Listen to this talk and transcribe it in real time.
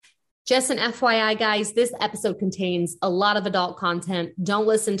Just an FYI, guys, this episode contains a lot of adult content. Don't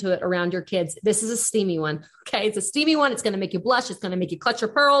listen to it around your kids. This is a steamy one. Okay. It's a steamy one. It's going to make you blush. It's going to make you clutch your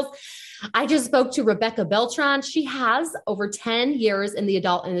pearls. I just spoke to Rebecca Beltran. She has over 10 years in the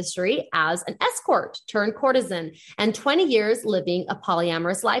adult industry as an escort turned courtesan and 20 years living a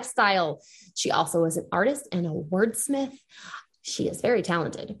polyamorous lifestyle. She also is an artist and a wordsmith. She is very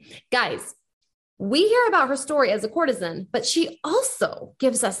talented. Guys, we hear about her story as a courtesan, but she also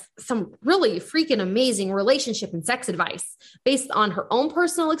gives us some really freaking amazing relationship and sex advice based on her own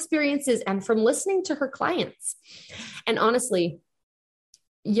personal experiences and from listening to her clients. And honestly,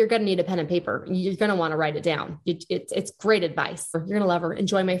 you're going to need a pen and paper. You're going to want to write it down. It's great advice. You're going to love her.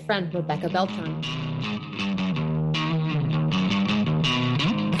 Enjoy my friend, Rebecca Beltran.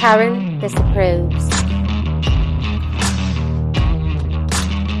 Karen disapproves.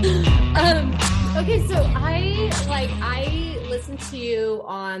 Okay, so I listened to you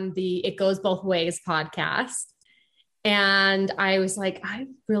on the It Goes Both Ways podcast, and I was like, I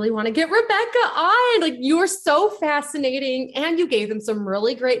really want to get Rebecca on. Like, you are so fascinating, and you gave them some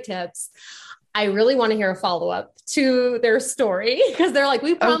really great tips. I really want to hear a follow-up to their story because they're like,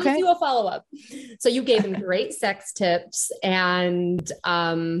 we promised you a follow-up. So you gave them great sex tips, and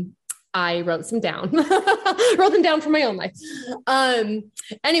I wrote some down, wrote them down for my own life.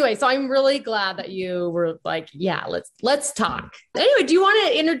 Anyway, so I'm really glad that you were like, yeah, let's talk. Anyway, do you want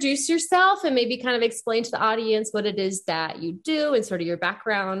to introduce yourself and maybe kind of explain to the audience what it is that you do and sort of your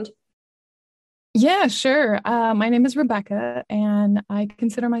background? Yeah, sure. My name is Rebecca, and I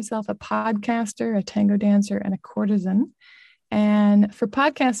consider myself a podcaster, a tango dancer, and a courtesan. And for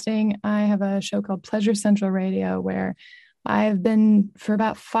podcasting, I have a show called Pleasure Central Radio, where I've been for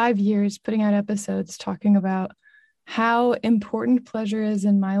about 5 years putting out episodes talking about how important pleasure is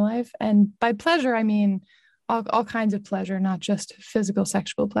in my life. And by pleasure, I mean all kinds of pleasure, not just physical,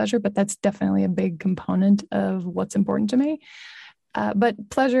 sexual pleasure, but that's definitely a big component of what's important to me.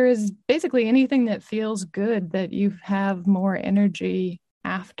 But pleasure is basically anything that feels good, that you have more energy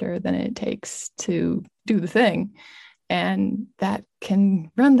after than it takes to do the thing. And that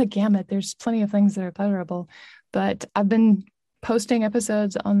can run the gamut. There's plenty of things that are pleasurable. But I've been posting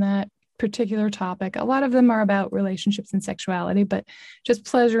episodes on that particular topic. A lot of them are about relationships and sexuality, but just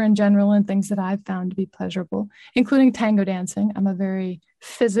pleasure in general and things that I've found to be pleasurable, including tango dancing. I'm a very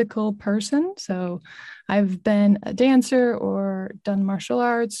physical person. So I've been a dancer or done martial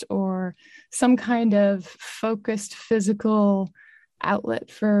arts or some kind of focused physical outlet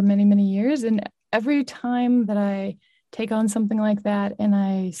for many, many years. And every time that I take on something like that and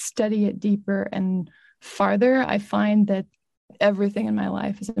I study it deeper and farther, I find that everything in my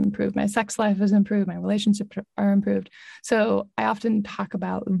life has improved. My sex life has improved. My relationships are improved. So I often talk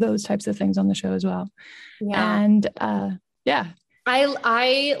about those types of things on the show as well. Yeah. And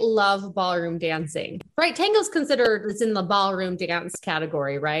I love ballroom dancing, right? Tango's considered, it's in the ballroom dance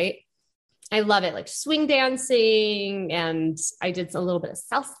category, right? I love it. Like swing dancing, and I did a little bit of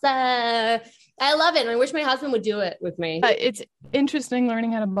salsa. I love it. And I wish my husband would do it with me. It's interesting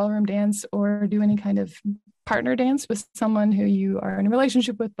learning how to ballroom dance or do any kind of partner dance with someone who you are in a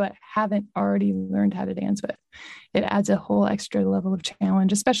relationship with, but haven't already learned how to dance with. It adds a whole extra level of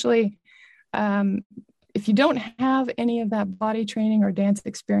challenge, especially if you don't have any of that body training or dance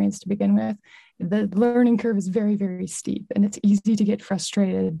experience to begin with. The learning curve is very, very steep, and it's easy to get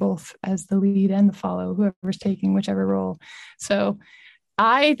frustrated both as the lead and the follow, whoever's taking whichever role. So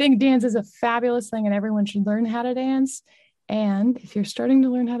I think dance is a fabulous thing, and everyone should learn how to dance. And if you're starting to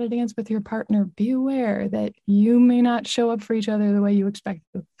learn how to dance with your partner, be aware that you may not show up for each other the way you expect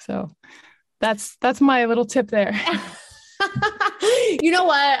to. So that's my little tip there. You know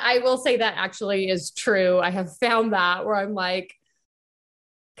what? I will say that actually is true. I have found that where I'm like,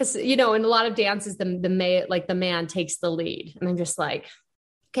 because, in a lot of dances, the man takes the lead, and I'm just like,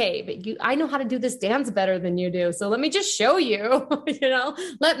 okay, but I know how to do this dance better than you do. So let me just show you,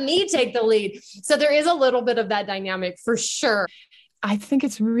 let me take the lead. So there is a little bit of that dynamic for sure. I think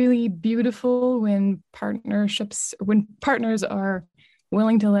it's really beautiful when partners are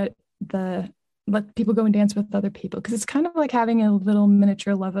willing to let people go and dance with other people, because it's kind of like having a little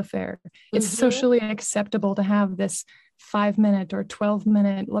miniature love affair. It's socially acceptable to have this 5-minute or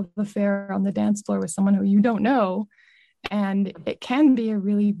 12-minute love affair on the dance floor with someone who you don't know. And it can be a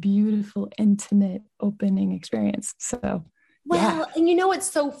really beautiful, intimate, opening experience. So, well, and you know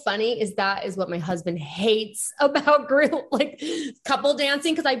what's so funny is that is what my husband hates about couple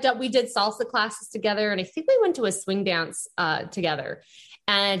dancing, because we did salsa classes together, and I think we went to a swing dance together.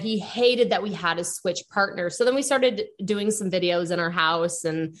 And he hated that we had to switch partners. So then we started doing some videos in our house,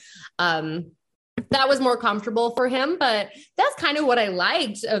 and that was more comfortable for him. But that's kind of what I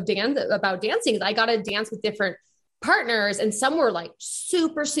liked about dancing is I got to dance with different partners, and some were like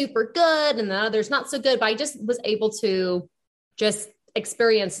super, super good and the others not so good. But I just was able to just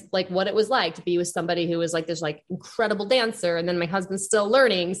experience like what it was like to be with somebody who was like this like incredible dancer. And then my husband's still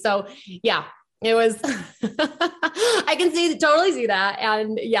learning. So yeah, it was, I can totally see that.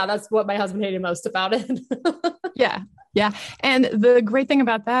 And yeah, that's what my husband hated most about it. Yeah. Yeah. And the great thing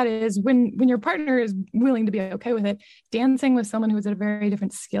about that is when your partner is willing to be okay with it, dancing with someone who's at a very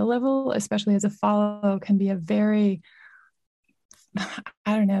different skill level, especially as a follow, can be a very,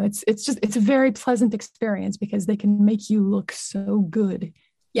 I don't know, it's a very pleasant experience because they can make you look so good.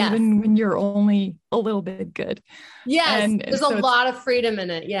 Yes. Even when you're only a little bit good. Yes. And there's so a lot of freedom in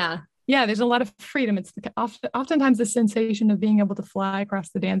it. Yeah. Yeah, there's a lot of freedom. It's oftentimes the sensation of being able to fly across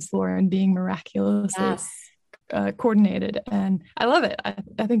the dance floor and being miraculously coordinated. And I love it.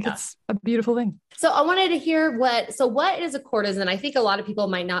 I think it's a beautiful thing. So I wanted to hear what is a courtesan? I think a lot of people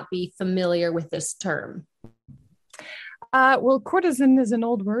might not be familiar with this term. Well, courtesan is an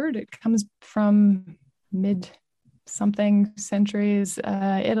old word. It comes from mid-something centuries,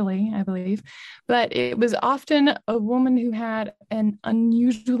 Italy, I believe. But it was often a woman who had an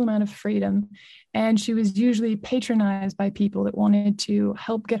unusual amount of freedom, and she was usually patronized by people that wanted to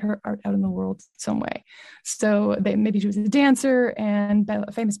help get her art out in the world some way. So maybe she was a dancer and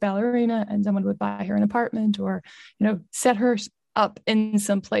a famous ballerina, and someone would buy her an apartment or, set her up in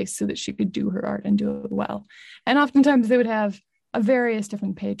some place so that she could do her art and do it well. And oftentimes they would have various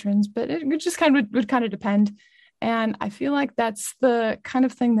different patrons, but it just would kind of depend. And I feel like that's the kind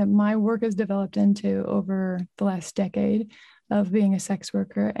of thing that my work has developed into over the last decade of being a sex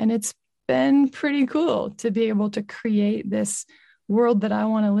worker. And it's been pretty cool to be able to create this world that I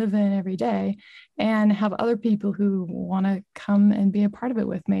want to live in every day and have other people who want to come and be a part of it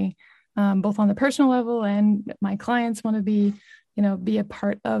with me, both on the personal level, and my clients want to be a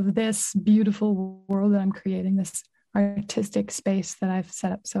part of this beautiful world that I'm creating, this artistic space that I've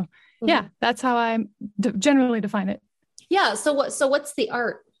set up. So yeah, that's how I generally define it. Yeah. So what's the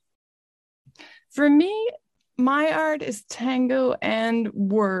art? For me, my art is tango and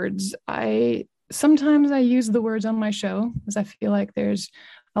words. Sometimes I use the words on my show because I feel like there's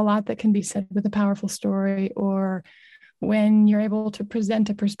a lot that can be said with a powerful story, or when you're able to present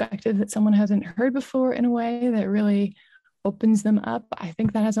a perspective that someone hasn't heard before in a way that really opens them up. I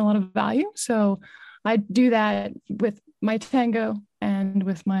think that has a lot of value. So I do that with my tango and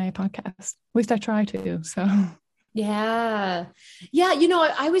with my podcast. At least I try to. So yeah.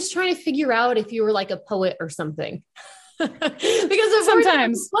 I was trying to figure out if you were like a poet or something. Because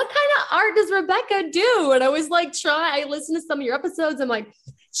sometimes, what kind of art does Rebecca do? And I was like, I listened to some of your episodes. I'm like,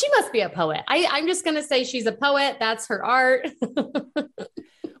 she must be a poet. I'm just going to say she's a poet. That's her art.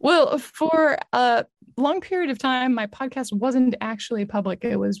 Well, for a long period of time, my podcast wasn't actually public.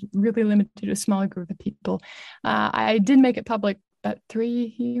 It was really limited to a smaller group of people. I did make it public about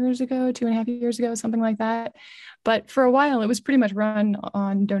 3 years ago, 2.5 years ago, something like that. But for a while, it was pretty much run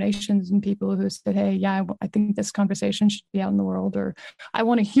on donations and people who said, hey, yeah, I think this conversation should be out in the world, or I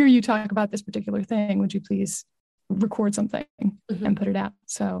want to hear you talk about this particular thing. Would you please record something and put it out?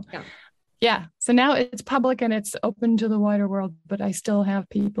 So yeah. So now it's public and it's open to the wider world, but I still have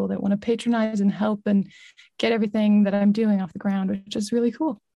people that want to patronize and help and get everything that I'm doing off the ground, which is really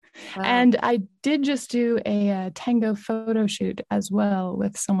cool. Wow. And I did just do a tango photo shoot as well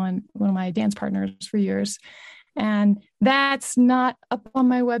with one of my dance partners for years. And that's not up on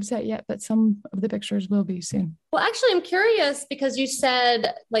my website yet, but some of the pictures will be soon. Well, actually, I'm curious because you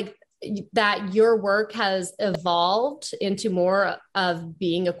said like that your work has evolved into more of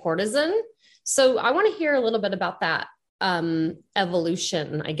being a courtesan. So I want to hear a little bit about that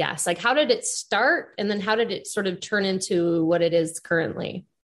evolution, I guess. Like, how did it start? And then how did it sort of turn into what it is currently?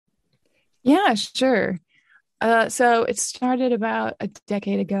 Yeah, sure. So it started about a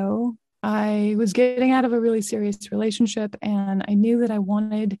decade ago. I was getting out of a really serious relationship, and I knew that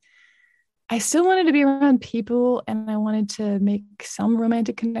I still wanted to be around people, and I wanted to make some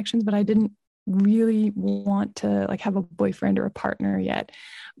romantic connections, but I didn't really want to like have a boyfriend or a partner yet.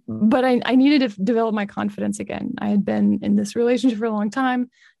 But I needed to develop my confidence again. I had been in this relationship for a long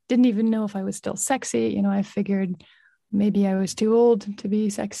time, didn't even know if I was still sexy. I figured maybe I was too old to be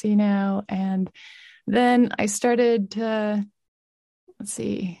sexy now. And then I started to,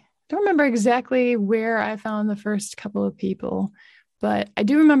 I don't remember exactly where I found the first couple of people, but I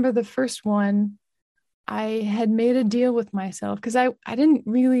do remember the first one. I had made a deal with myself because I didn't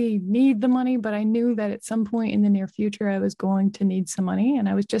really need the money, but I knew that at some point in the near future, I was going to need some money. And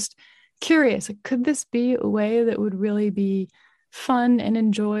I was just curious, could this be a way that would really be fun and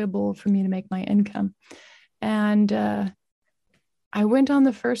enjoyable for me to make my income. And I went on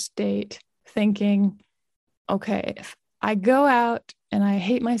the first date thinking, okay, if I go out and I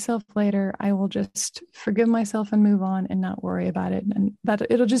hate myself later, I will just forgive myself and move on and not worry about it. And that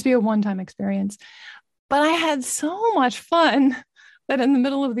it'll just be a one-time experience. But I had so much fun that in the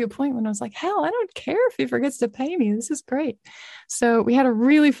middle of the appointment, I was like, hell, I don't care if he forgets to pay me. This is great. So we had a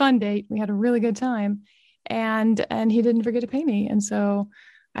really fun date. We had a really good time. And he didn't forget to pay me. And so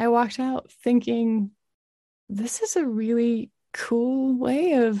I walked out thinking, this is a really cool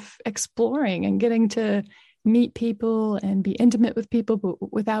way of exploring and getting to meet people and be intimate with people,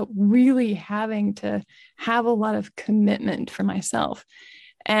 but without really having to have a lot of commitment for myself.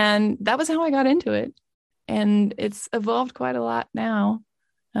 And that was how I got into it. And it's evolved quite a lot now.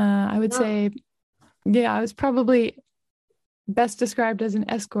 I would say, yeah, I was probably best described as an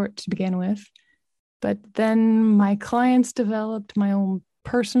escort to begin with. But then my clients developed, my own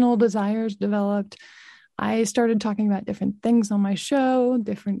personal desires developed. I started talking about different things on my show.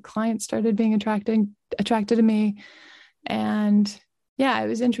 Different clients started being attracted to me. And yeah, it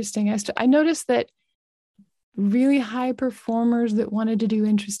was interesting. I noticed that really high performers that wanted to do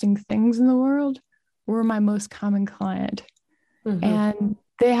interesting things in the world were my most common client. Mm-hmm. And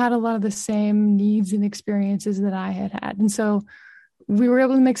they had a lot of the same needs and experiences that I had had. And so we were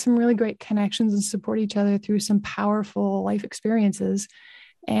able to make some really great connections and support each other through some powerful life experiences.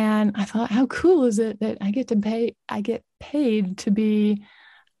 And I thought, how cool is it that I get paid to be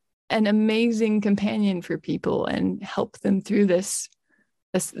an amazing companion for people and help them through this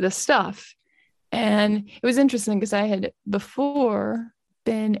stuff. And it was interesting because I had before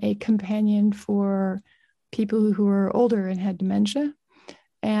been a companion for people who were older and had dementia.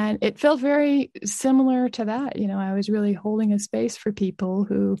 And it felt very similar to that. You know, I was really holding a space for people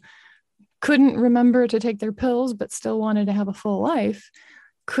who couldn't remember to take their pills, but still wanted to have a full life,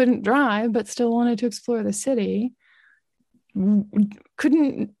 couldn't drive, but still wanted to explore the city, they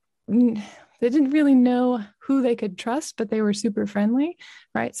didn't really know who they could trust, but they were super friendly,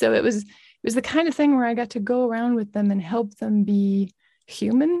 right? So it was the kind of thing where I got to go around with them and help them be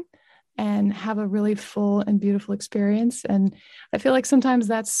human and have a really full and beautiful experience. And I feel like sometimes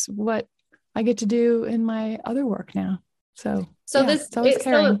that's what I get to do in my other work now. So yeah,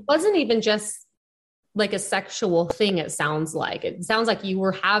 it wasn't even just like a sexual thing. It sounds like you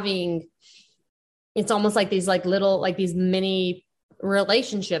were having, it's almost like these like little, like these mini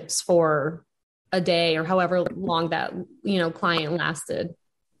relationships for a day or however long that, client lasted.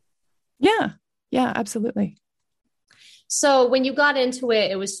 Yeah, absolutely. So when you got into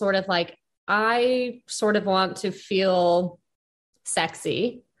it, it was sort of like, I sort of want to feel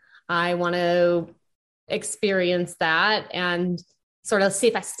sexy. I want to experience that and sort of see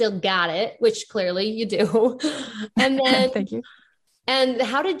if I still got it, which clearly you do. And then thank you. And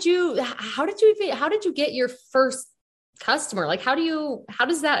how did you get your first customer? Like, how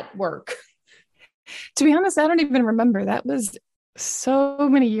does that work? To be honest, I don't even remember. That was so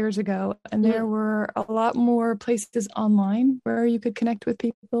many years ago, and there were a lot more places online where you could connect with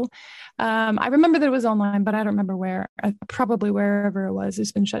people. I remember that it was online, but I don't remember where. Probably wherever it was,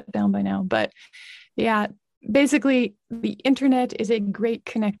 it's been shut down by now. But yeah, basically, the internet is a great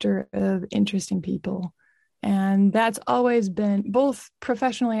connector of interesting people. And that's always been both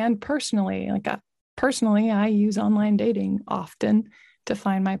professionally and personally. Like personally, I use online dating often to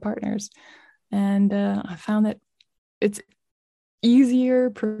find my partners. And I found that it's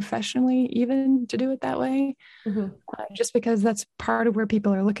easier professionally even to do it that way, just because that's part of where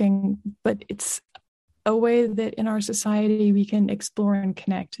people are looking. But it's a way that in our society we can explore and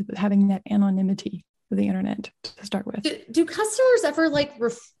connect, having that anonymity of the internet to start with. Do customers ever like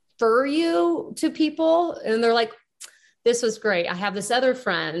refer you to people and they're like, this was great, I have this other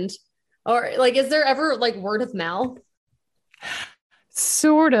friend? Or like, is there ever like word of mouth?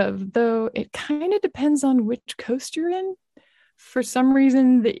 Sort of, though it kind of depends on which coast you're in. For some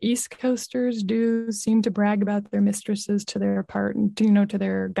reason, the East Coasters do seem to brag about their mistresses to their to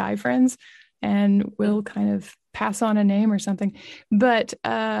their guy friends, and will kind of pass on a name or something. But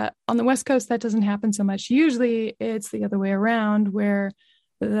on the West Coast, that doesn't happen so much. Usually it's the other way around, where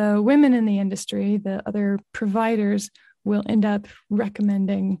the women in the industry, the other providers, will end up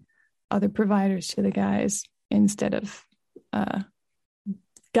recommending other providers to the guys instead of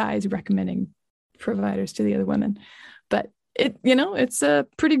guys recommending providers to the other women. But it's a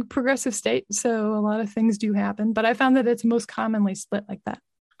pretty progressive state, so a lot of things do happen, but I found that it's most commonly split like that.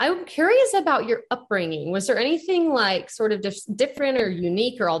 I'm curious about your upbringing. Was there anything like sort of different or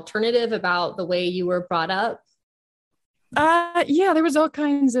unique or alternative about the way you were brought up? Yeah, there was all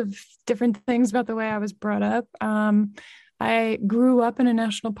kinds of different things about the way I was brought up. I grew up in a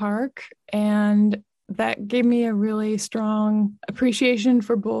national park, and that gave me a really strong appreciation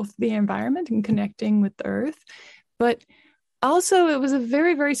for both the environment and connecting with the earth. But also, it was a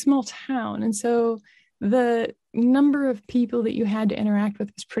very, very small town. And so the number of people that you had to interact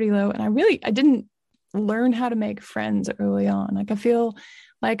with was pretty low. And I didn't learn how to make friends early on. Like, I feel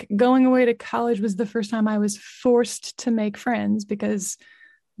like going away to college was the first time I was forced to make friends, because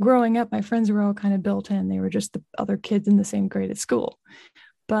growing up, my friends were all kind of built in. They were just the other kids in the same grade at school.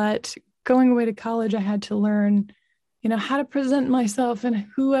 But going away to college, I had to learn, how to present myself and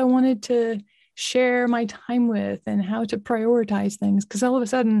who I wanted to share my time with and how to prioritize things. Because all of a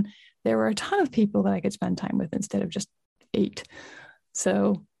sudden, there were a ton of people that I could spend time with instead of just 8.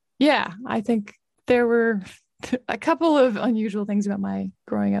 So, yeah, I think there were a couple of unusual things about my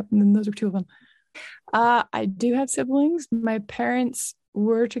growing up, and then those are 2 of them. I do have siblings. My parents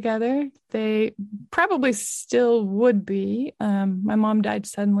were together. They probably still would be. My mom died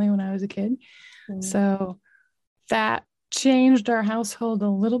suddenly when I was a kid. So that changed our household a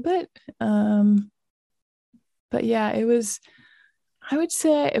little bit. But yeah, I would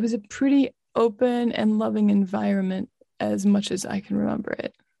say it was a pretty open and loving environment as much as I can remember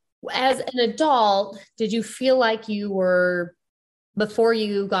it. As an adult, did you feel like you were, before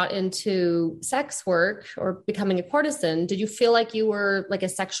you got into sex work or becoming a courtesan, did you feel like you were like a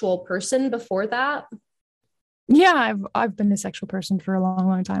sexual person before that? Yeah, I've been a sexual person for a long,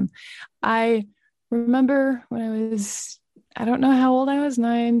 long time. I remember when I don't know how old I was,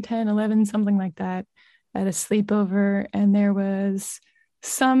 9, 10, 11, something like that, at a sleepover, and there was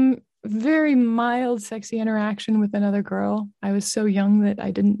some very mild, sexy interaction with another girl. I was so young that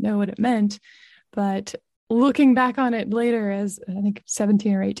I didn't know what it meant, but looking back on it later, as I think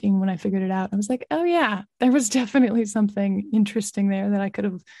 17 or 18, when I figured it out, I was like, oh yeah, there was definitely something interesting there that I could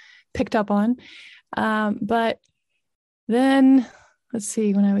have picked up on. But then, let's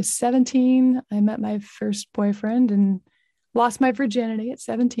see, when I was 17, I met my first boyfriend and lost my virginity at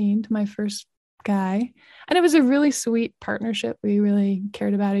 17 to my first guy. And it was a really sweet partnership. We really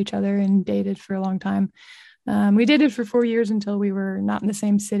cared about each other and dated for a long time. We dated for 4 years until we were not in the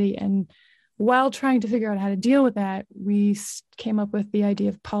same city. And while trying to figure out how to deal with that, we came up with the idea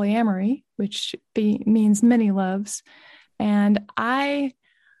of polyamory, which means many loves. And I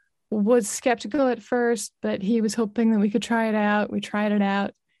was skeptical at first, but he was hoping that we could try it out. We tried it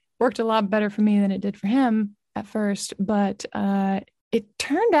out. Worked a lot better for me than it did for him at first, but it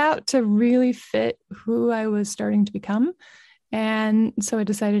turned out to really fit who I was starting to become. And so I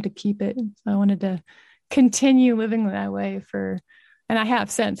decided to keep it. So I wanted to continue living that way and I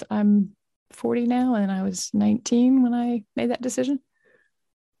have since. I'm 40 now, and I was 19 when I made that decision.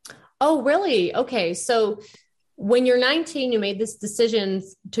 Oh, really? Okay. So when you're 19, you made this decision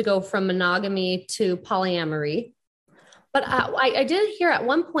to go from monogamy to polyamory. But I did hear at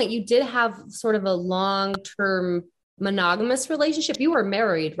one point you did have sort of a long-term monogamous relationship. You were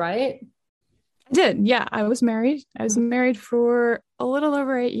married, right? I did. Yeah, I was married. I was married for a little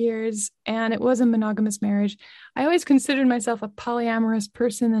over 8 years, and it was a monogamous marriage. I always considered myself a polyamorous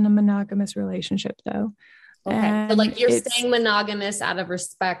person in a monogamous relationship, though. Okay. So like you're staying monogamous out of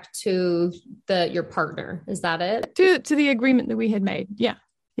respect to your partner. Is that it? To the agreement that we had made. Yeah.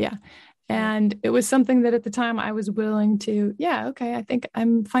 Yeah. And it was something that at the time I was willing to, yeah, okay, I think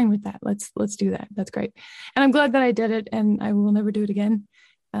I'm fine with that. Let's do that. That's great. And I'm glad that I did it, and I will never do it again.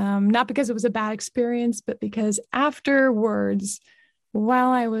 Not because it was a bad experience, but because afterwards, while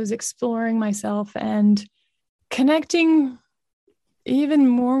I was exploring myself and connecting even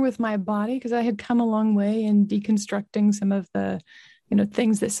more with my body, because I had come a long way in deconstructing some of the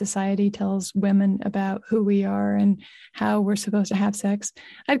things that society tells women about who we are and how we're supposed to have sex.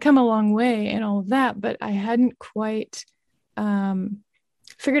 I'd come a long way in all of that, but I hadn't quite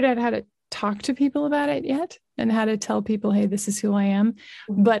figured out how to talk to people about it yet, and how to tell people, hey, this is who I am.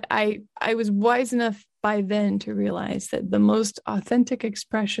 But I was wise enough by then to realize that the most authentic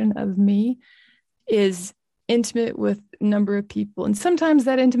expression of me is intimate with a number of people. And sometimes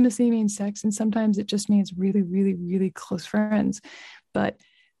that intimacy means sex, and sometimes it just means really, really, really close friends. But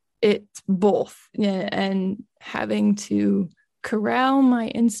it's both. Yeah, and having to corral my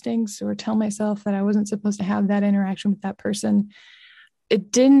instincts or tell myself that I wasn't supposed to have that interaction with that person,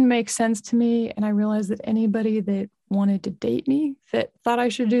 it didn't make sense to me. And I realized that anybody that wanted to date me that thought I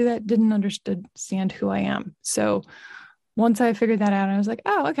should do that didn't understand who I am. So once I figured that out, I was like,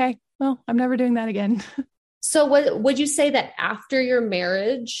 oh, okay, well, I'm never doing that again. So would you say that after your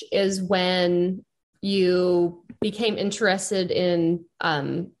marriage is when you became interested in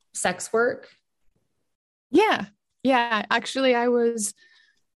sex work? Yeah. Yeah. Actually,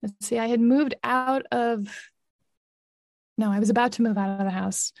 I had moved out of No, I was about to move out of the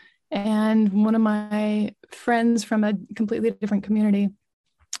house. And one of my friends from a completely different community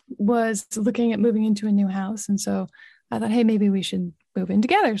was looking at moving into a new house. And so I thought, hey, maybe we should move in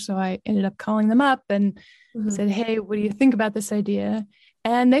together. So I ended up calling them up and said, hey, what do you think about this idea?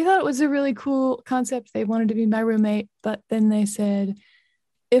 And they thought it was a really cool concept. They wanted to be my roommate. But then they said,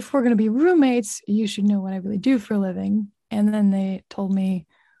 if we're going to be roommates, you should know what I really do for a living. And then they told me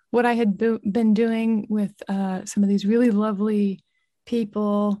what I had been doing with some of these really lovely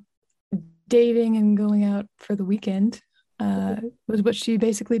people, dating and going out for the weekend, was what she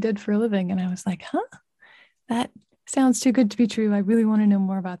basically did for a living. And I was like, huh, that sounds too good to be true. I really want to know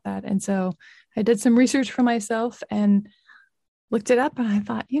more about that. And so I did some research for myself and looked it up. And I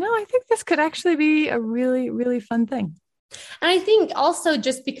thought, I think this could actually be a really, really fun thing. And I think also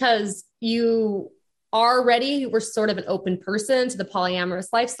just because you already were sort of an open person to the polyamorous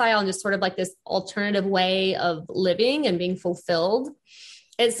lifestyle and just sort of like this alternative way of living and being fulfilled,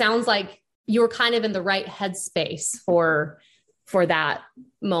 it sounds like you were kind of in the right headspace for that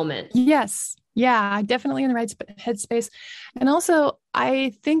moment. Yes. Yeah, definitely in the right headspace. And also,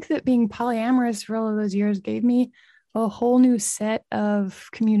 I think that being polyamorous for all of those years gave me a whole new set of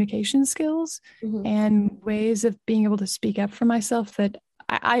communication skills and ways of being able to speak up for myself that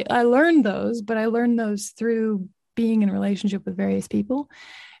I learned those, but I learned those through being in a relationship with various people.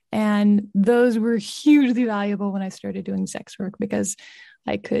 And those were hugely valuable when I started doing sex work because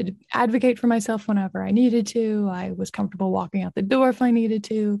I could advocate for myself whenever I needed to. I was comfortable walking out the door if I needed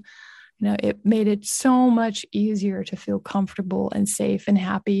to. It made it so much easier to feel comfortable and safe and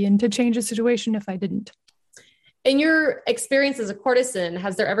happy and to change a situation if I didn't. In your experience as a courtesan,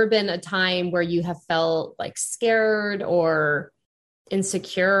 has there ever been a time where you have felt like scared or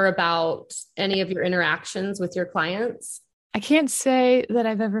insecure about any of your interactions with your clients? I can't say that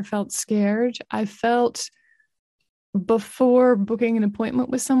I've ever felt scared. I felt before booking an appointment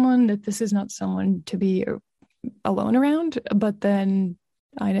with someone that this is not someone to be alone around, but then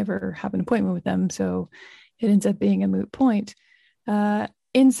I never have an appointment with them. So it ends up being a moot point.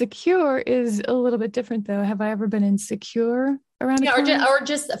 Insecure is a little bit different though. Have I ever been insecure around a client? Or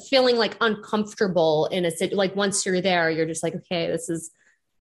just feeling like uncomfortable in a city? Like once you're there, you're just like, okay, this is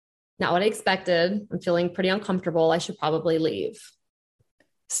not what I expected. I'm feeling pretty uncomfortable. I should probably leave.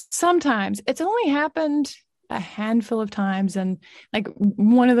 Sometimes. It's only happened a handful of times. And like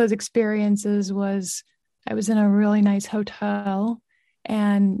one of those experiences was I was in a really nice hotel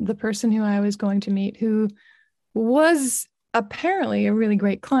and the person who I was going to meet, who was apparently a really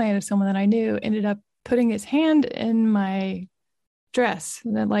great client of someone that I knew, ended up putting his hand in my dress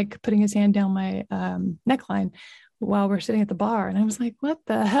and then like putting his hand down my neckline while we're sitting at the bar. And I was like, what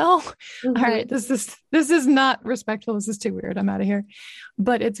the hell? All right, this is not respectful. This is too weird. I'm out of here.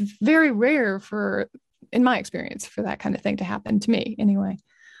 But it's very rare in my experience, for that kind of thing to happen to me anyway.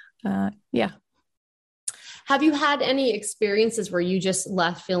 Yeah. Have you had any experiences where you just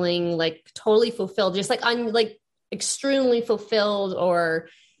left feeling like totally fulfilled, just like extremely fulfilled, or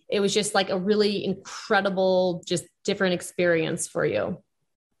it was just like a really incredible, just different experience for you?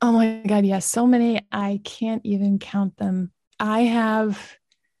 Oh my God, yes. So many, I can't even count them. I have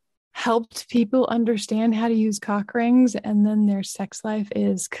helped people understand how to use cock rings, and then their sex life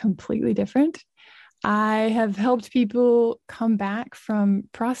is completely different. I have helped people come back from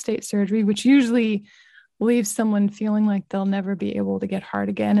prostate surgery, which usually leaves someone feeling like they'll never be able to get hard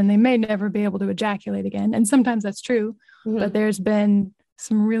again, and they may never be able to ejaculate again. And sometimes that's true, but there's been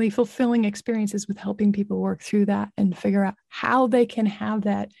some really fulfilling experiences with helping people work through that and figure out how they can have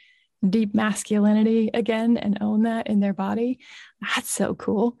that deep masculinity again and own that in their body. That's so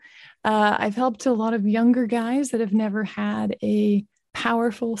cool. I've helped a lot of younger guys that have never had a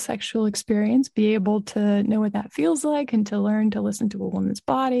powerful sexual experience be able to know what that feels like and to learn to listen to a woman's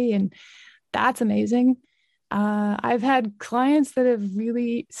body. And that's amazing. I've had clients that have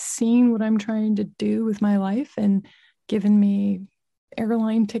really seen what I'm trying to do with my life and given me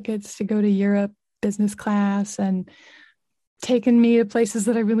airline tickets to go to Europe business class and taken me to places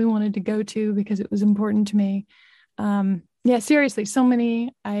that I really wanted to go to because it was important to me. Yeah, seriously, so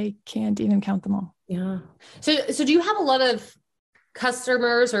many, I can't even count them all. Yeah. So do you have a lot of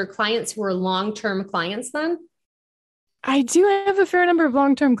customers or clients who are long-term clients then? I do have a fair number of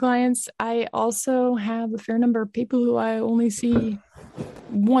long-term clients. I also have a fair number of people who I only see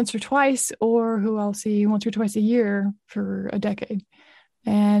once or twice, or who I'll see once or twice a year for a decade.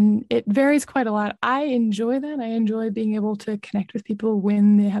 And it varies quite a lot. I enjoy that. I enjoy being able to connect with people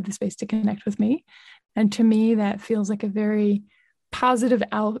when they have the space to connect with me. And to me, that feels like a very positive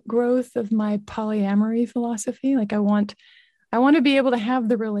outgrowth of my polyamory philosophy. Like I want I want to be able to have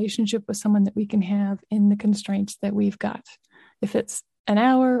the relationship with someone that we can have in the constraints that we've got. If it's an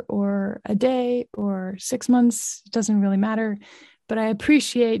hour or a day or 6 months, it doesn't really matter. But I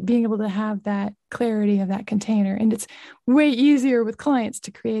appreciate being able to have that clarity of that container. And it's way easier with clients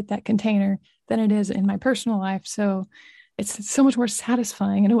to create that container than it is in my personal life. So it's so much more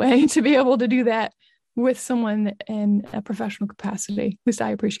satisfying in a way to be able to do that with someone in a professional capacity. At least I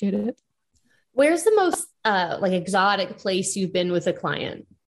appreciate it. Where's the most like exotic place you've been with a client?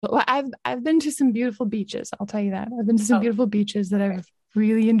 Well, I've been to some beautiful beaches. I'll tell you that. I've been to some beautiful beaches that I've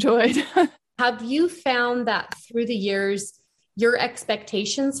really enjoyed. Have you found that through the years, your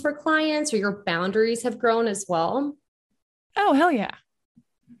expectations for clients or your boundaries have grown as well? Oh, hell yeah.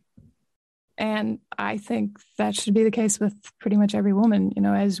 And I think that should be the case with pretty much every woman, you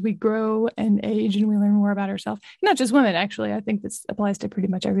know, as we grow and age and we learn more about ourselves, not just women, actually. I think this applies to pretty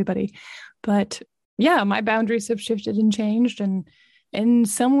much everybody. But yeah, my boundaries have shifted and changed. And in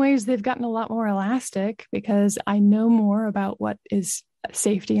some ways, they've gotten a lot more elastic because I know more about what is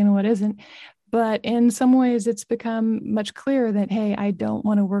safety and what isn't. But in some ways, it's become much clearer that, hey, I don't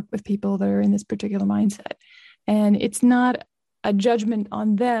want to work with people that are in this particular mindset. And it's not a judgment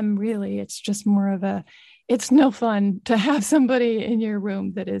on them, really. It's just more of it's no fun to have somebody in your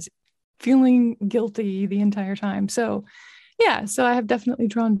room that is feeling guilty the entire time. So yeah, so I have definitely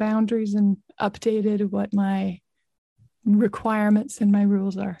drawn boundaries and updated what my requirements and my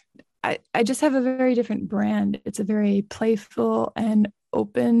rules are. I just have a very different brand. It's a very playful and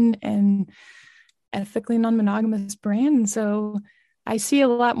open and ethically non-monogamous brand. And so I see a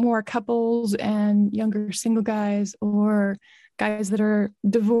lot more couples and younger single guys or guys that are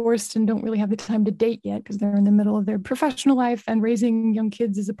divorced and don't really have the time to date yet because they're in the middle of their professional life and raising young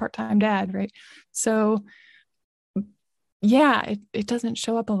kids as a part-time dad, right? So yeah, it doesn't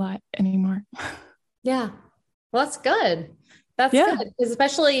show up a lot anymore. Yeah. Well, that's good. That's good,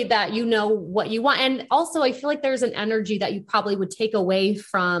 especially that you know what you want. And also I feel like there's an energy that you probably would take away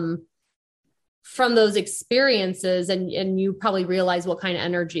from those experiences and you probably realize what kind of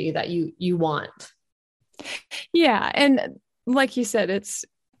energy that you want. Yeah. And like you said, it's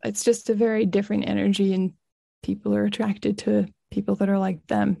just a very different energy and people are attracted to people that are like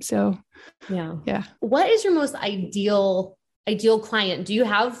them. So yeah. What is your most ideal client? Do you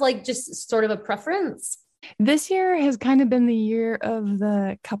have like just sort of a preference? This year has kind of been the year of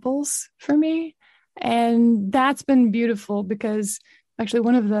the couples for me. And that's been beautiful because actually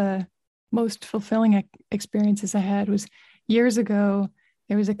one of the most fulfilling experiences I had was years ago.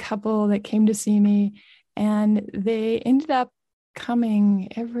 There was a couple that came to see me and they ended up coming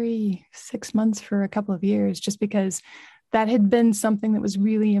every 6 months for a couple of years just because that had been something that was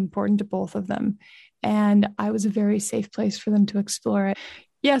really important to both of them. And I was a very safe place for them to explore it.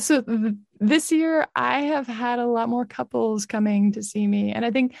 Yeah, so this year I have had a lot more couples coming to see me. And I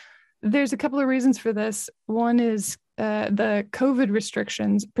think there's a couple of reasons for this. One is the COVID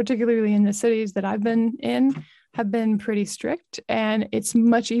restrictions, particularly in the cities that I've been in, have been pretty strict. And it's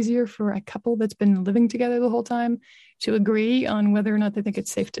much easier for a couple that's been living together the whole time to agree on whether or not they think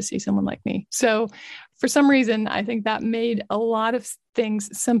it's safe to see someone like me. So for some reason, I think that made a lot of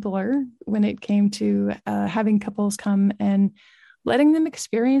things simpler when it came to having couples come and letting them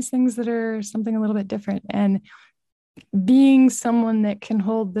experience things that are something a little bit different and being someone that can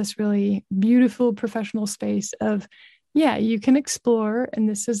hold this really beautiful professional space of, yeah, you can explore and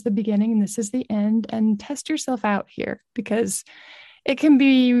this is the beginning and this is the end and test yourself out here because it can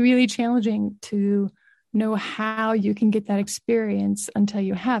be really challenging to know how you can get that experience until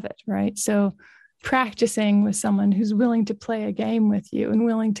you have it, right? So practicing with someone who's willing to play a game with you and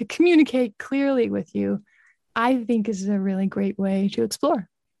willing to communicate clearly with you, I think is a really great way to explore.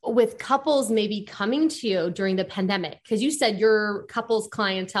 With couples maybe coming to you during the pandemic, because you said your couples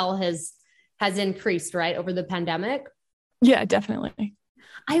clientele has increased, right, over the pandemic? Yeah, definitely.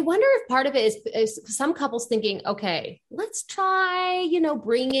 I wonder if part of it is some couples thinking, okay, let's try,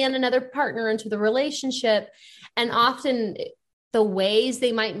 bring in another partner into the relationship. And often the ways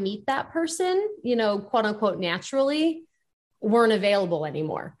they might meet that person, quote unquote, naturally weren't available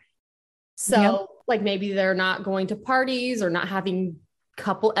anymore. So like maybe they're not going to parties or not having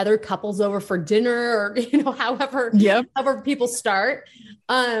other couples over for dinner or, however people start,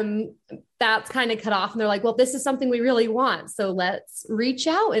 that's kind of cut off and they're like, well, this is something we really want. So let's reach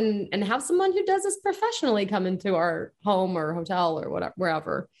out and have someone who does this professionally come into our home or hotel or whatever,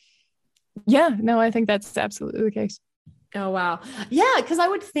 wherever. Yeah, no, I think that's absolutely the case. Oh, wow. Yeah. Cause I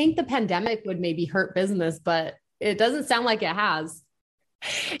would think the pandemic would maybe hurt business, but it doesn't sound like it has.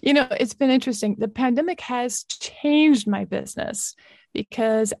 It's been interesting. The pandemic has changed my business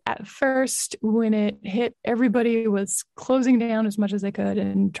because at first, when it hit, everybody was closing down as much as they could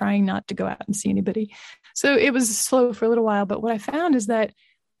and trying not to go out and see anybody. So it was slow for a little while. But what I found is that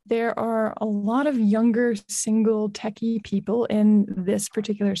there are a lot of younger single techie people in this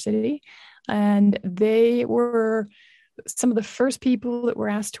particular city, and they were some of the first people that were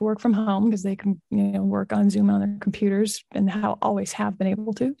asked to work from home because they can, work on Zoom on their computers and how always have been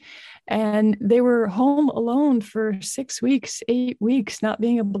able to. And they were home alone for 6 weeks, 8 weeks, not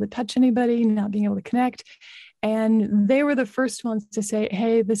being able to touch anybody, not being able to connect. And they were the first ones to say,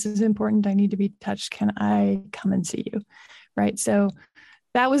 hey, this is important. I need to be touched. Can I come and see you? Right. So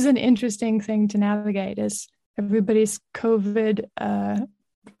that was an interesting thing to navigate, is everybody's COVID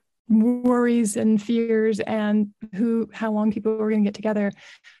worries and fears and how long people were going to get together.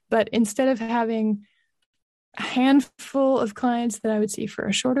 But instead of having a handful of clients that I would see for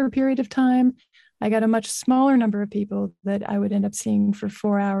a shorter period of time, I got a much smaller number of people that I would end up seeing for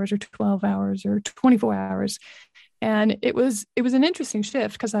 4 hours or 12 hours or 24 hours. And it was an interesting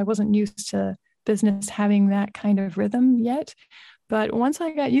shift because I wasn't used to business having that kind of rhythm yet. But once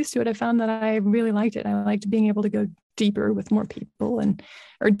I got used to it, I found that I really liked it. I liked being able to go deeper with more people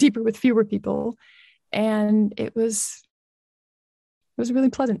or deeper with fewer people. And it was really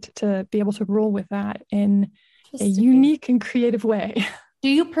pleasant to be able to roll with that in a unique and creative way. Do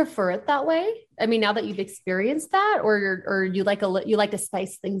you prefer it that way? I mean, now that you've experienced that, or you like to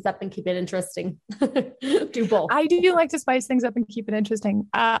spice things up and keep it interesting? Do both. I do like to spice things up and keep it interesting.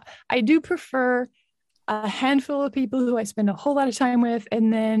 I do prefer a handful of people who I spend a whole lot of time with,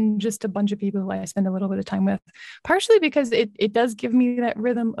 and then just a bunch of people who I spend a little bit of time with, partially because it does give me that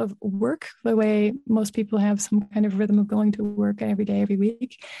rhythm of work, the way most people have some kind of rhythm of going to work every day, every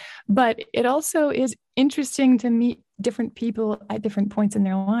week. But it also is interesting to meet different people at different points in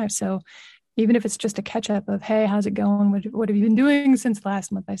their lives. So even if it's just a catch up of, hey, how's it going? What have you been doing since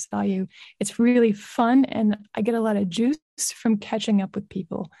last month I saw you? It's really fun. And I get a lot of juice from catching up with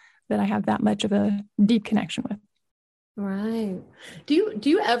people that I have that much of a deep connection with. Right. Do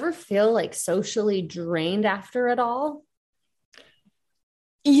you ever feel like socially drained after it all?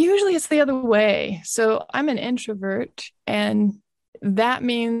 Usually it's the other way. So I'm an introvert, and that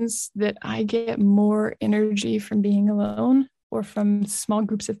means that I get more energy from being alone or from small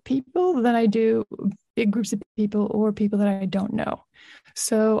groups of people than I do big groups of people or people that I don't know.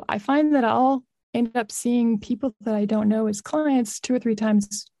 So I find that I'll end up seeing people that I don't know as clients 2 or 3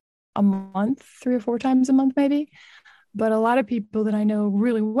 times a month, 3 or 4 times a month, maybe. But a lot of people that I know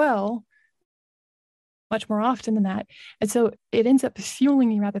really well, much more often than that. And so it ends up fueling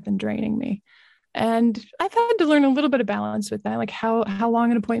me rather than draining me. And I've had to learn a little bit of balance with that, like how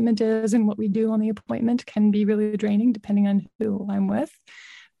long an appointment is and what we do on the appointment can be really draining depending on who I'm with.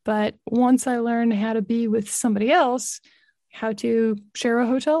 But once I learn how to be with somebody else, how to share a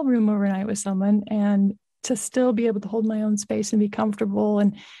hotel room overnight with someone, and to still be able to hold my own space and be comfortable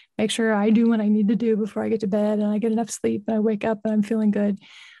and make sure I do what I need to do before I get to bed and I get enough sleep and I wake up and I'm feeling good,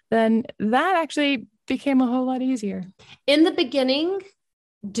 then that actually became a whole lot easier. In the beginning,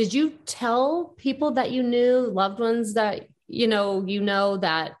 did you tell people that you knew, loved ones that you know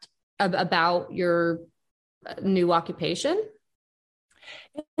that about your new occupation?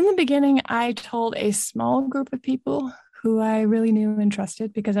 In the beginning, I told a small group of people who I really knew and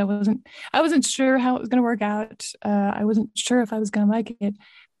trusted, because I wasn't sure how it was going to work out. I wasn't sure if I was going to like it,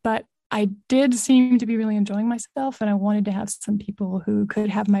 but I did seem to be really enjoying myself, and I wanted to have some people who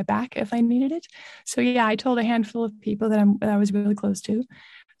could have my back if I needed it. So yeah, I told a handful of people that I was really close to,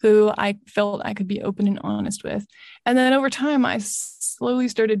 who I felt I could be open and honest with. And then over time, I slowly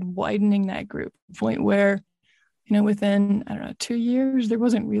started widening that group, to the point where, within, 2 years, there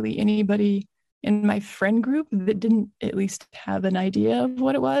wasn't really anybody in my friend group that didn't at least have an idea of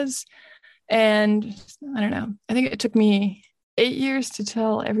what it was. And I don't know, I think it took me 8 years to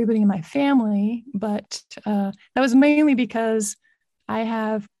tell everybody in my family, but that was mainly because I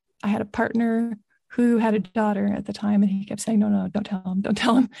had a partner who had a daughter at the time, and he kept saying, no, don't tell him,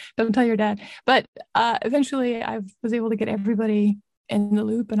 don't tell your dad. But eventually I was able to get everybody in the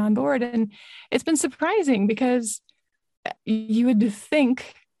loop and on board. And it's been surprising, because you would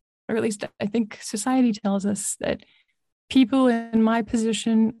think, or at least I think society tells us, that people in my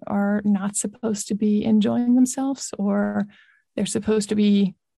position are not supposed to be enjoying themselves, or they're supposed to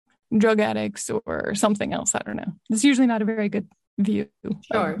be drug addicts or something else. I don't know. It's usually not a very good view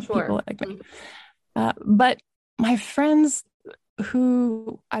of people like me. But my friends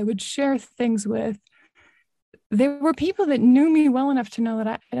who I would share things with, there were people that knew me well enough to know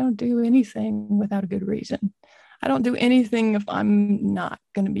that I don't do anything without a good reason. I don't do anything if I'm not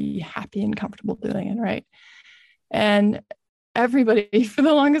going to be happy and comfortable doing it, right? And everybody for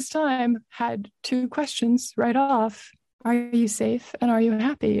the longest time had two questions right off. Are you safe and are you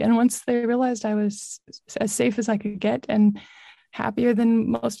happy? And once they realized I was as safe as I could get and happier than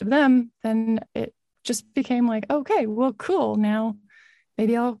most of them, then it just became like, okay, well, cool. Now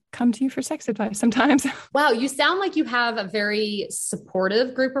maybe I'll come to you for sex advice sometimes. Wow. You sound like you have a very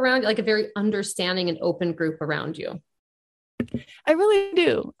supportive group around you, like a very understanding and open group around you. I really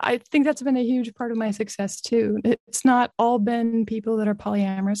do. I think that's been a huge part of my success too. It's not all been people that are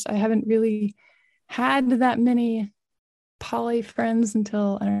polyamorous. I haven't really had that many poly friends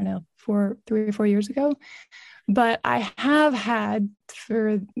until, I don't know, 3 or 4 years ago. But I have had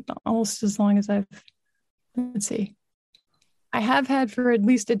for almost as long as I have had for at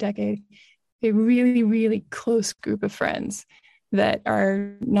least a decade, a really, really close group of friends that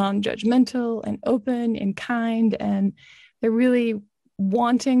are non-judgmental and open and kind, and they're really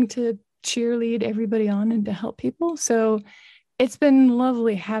wanting to cheerlead everybody on and to help people. So it's been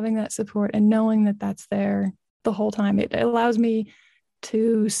lovely having that support and knowing that that's there the whole time. It allows me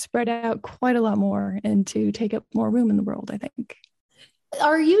to spread out quite a lot more and to take up more room in the world, I think.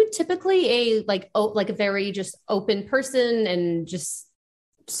 Are you typically a very just open person and just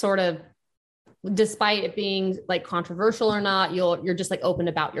sort of, despite it being like controversial or not, you're just like open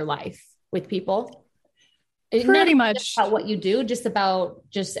about your life with people? Pretty much about what you do, just about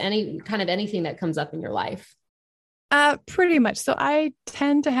just any kind of anything that comes up in your life. Pretty much. So I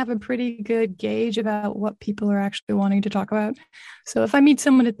tend to have a pretty good gauge about what people are actually wanting to talk about. So if I meet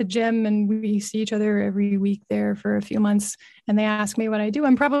someone at the gym and we see each other every week there for a few months and they ask me what I do,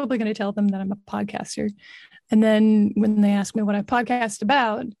 I'm probably going to tell them that I'm a podcaster. And then when they ask me what I podcast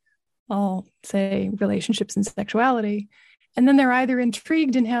about, I'll say relationships and sexuality. And then they're either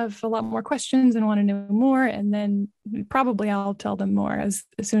intrigued and have a lot more questions and want to know more. And then probably I'll tell them more as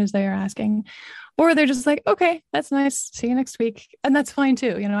soon as they are asking. Or they're just like, okay, that's nice. See you next week. And that's fine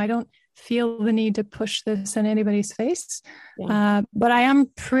too. I don't feel the need to push this in anybody's face. Yeah. But I am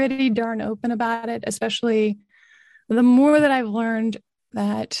pretty darn open about it, especially the more that I've learned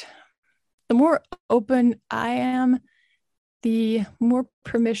that the more open I am, the more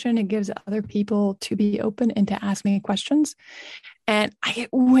permission it gives other people to be open and to ask me questions. And I get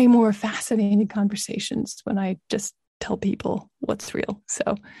way more fascinating conversations when I just tell people what's real. So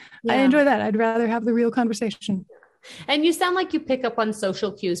yeah. I enjoy that. I'd rather have the real conversation. And you sound like you pick up on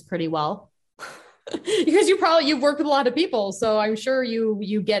social cues pretty well because you've worked with a lot of people. So I'm sure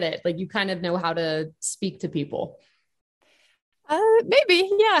you get it. Like you kind of know how to speak to people. Maybe.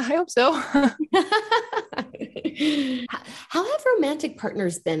 Yeah, I hope so. How have romantic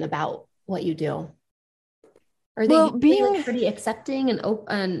partners been about what you do? Are they being pretty accepting and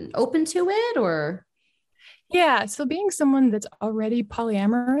open to it, or? Yeah. So being someone that's already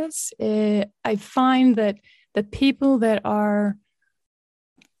polyamorous, I find that the people that are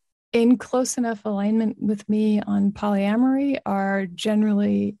in close enough alignment with me on polyamory are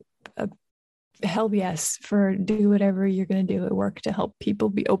generally hell yes for do whatever you're going to do at work to help people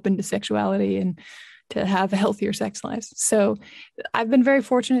be open to sexuality and to have healthier sex lives. So I've been very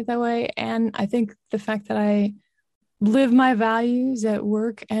fortunate that way. And I think the fact that I live my values at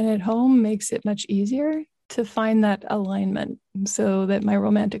work and at home makes it much easier to find that alignment so that my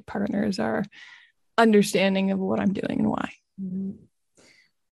romantic partners are understanding of what I'm doing and why.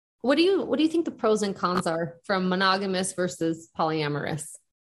 What do you think the pros and cons are from monogamous versus polyamorous?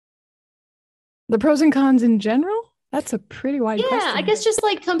 The pros and cons in general? That's a pretty wide question. Yeah, I guess just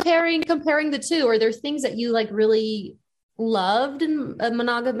like comparing the two. Are there things that you like really loved in a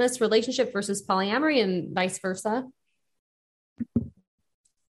monogamous relationship versus polyamory and vice versa?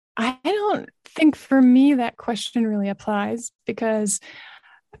 I don't think for me that question really applies because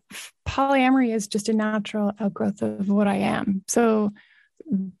polyamory is just a natural outgrowth of what I am. So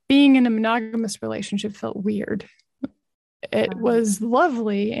being in a monogamous relationship felt weird. It was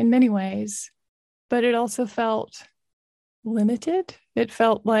lovely in many ways, but it also felt limited. It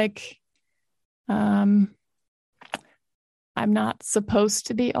felt like I'm not supposed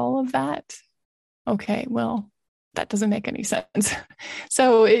to be all of that. Okay, well, that doesn't make any sense.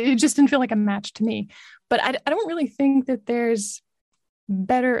 So it just didn't feel like a match to me. But I don't really think that there's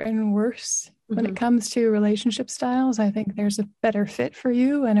better and worse when it comes to relationship styles. I think there's a better fit for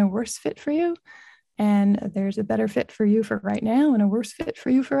you and a worse fit for you. And there's a better fit for you for right now and a worse fit for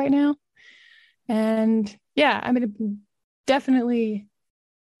you for right now. And yeah, I mean, definitely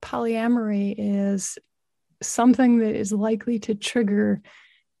polyamory is something that is likely to trigger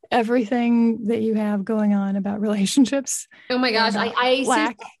everything that you have going on about relationships. Oh my gosh.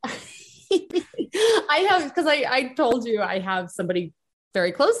 I have, because I told you I have somebody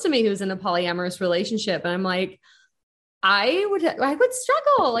very close to me who's in a polyamorous relationship. And I'm like, I would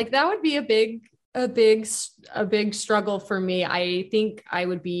struggle. Like that would be a big struggle for me. I think I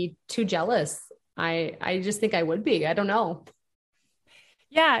would be too jealous. I just think I would be. I don't know.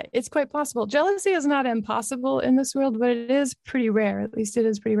 Yeah, it's quite possible. Jealousy is not impossible in this world, but it is pretty rare. At least it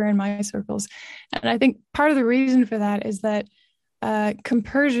is pretty rare in my circles. And I think part of the reason for that is that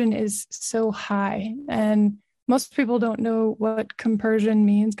compersion is so high. And most people don't know what compersion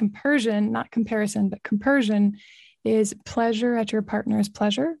means. Compersion, not comparison, but compersion is pleasure at your partner's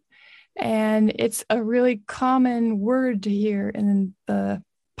pleasure. And it's a really common word to hear in the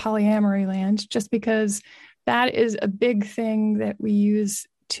polyamory land, just because that is a big thing that we use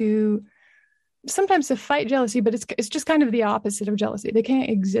to sometimes to fight jealousy, but it's just kind of the opposite of jealousy. They can't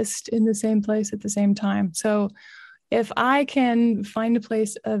exist in the same place at the same time. So if I can find a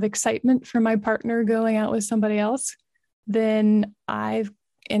place of excitement for my partner going out with somebody else, then I'm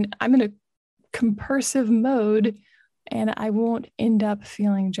in a compersive mode and I won't end up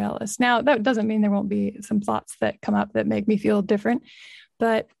feeling jealous. Now, that doesn't mean there won't be some thoughts that come up that make me feel different,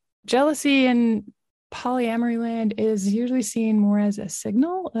 but jealousy in polyamory land is usually seen more as a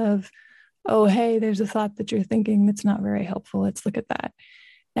signal of, oh, hey, there's a thought that you're thinking that's not very helpful. Let's look at that.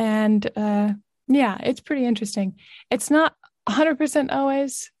 And yeah, it's pretty interesting. It's not 100%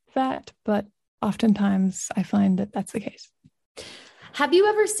 always that, but oftentimes I find that that's the case. Have you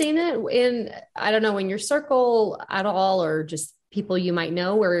ever seen it in, I don't know, in your circle at all, or just people you might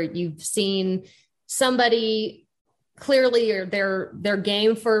know, where you've seen somebody clearly or they're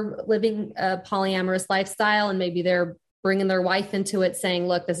game for living a polyamorous lifestyle, and maybe they're bringing their wife into it saying,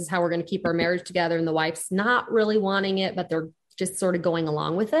 look, this is how we're going to keep our marriage together. And the wife's not really wanting it, but they're just sort of going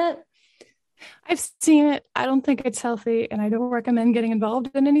along with it? I've seen it. I don't think it's healthy, and I don't recommend getting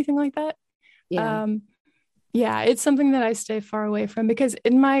involved in anything like that. Yeah. Yeah, it's something that I stay far away from, because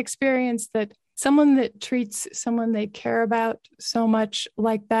in my experience that someone that treats someone they care about so much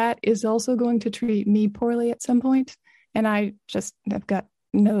like that is also going to treat me poorly at some point. And I just have got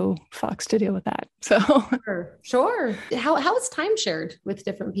no fucks to deal with that. So sure. How is time shared with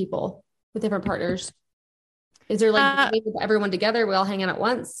different people, with different partners? Is there like everyone together, we all hang out at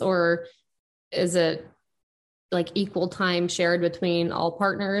once, or is it like equal time shared between all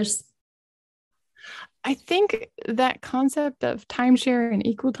partners? I think that concept of timeshare and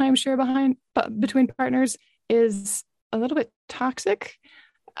equal timeshare between partners is a little bit toxic.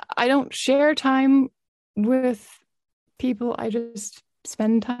 I don't share time with people. I just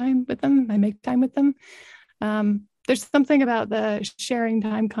spend time with them. I make time with them. There's something about the sharing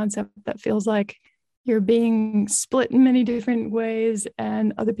time concept that feels like you're being split in many different ways,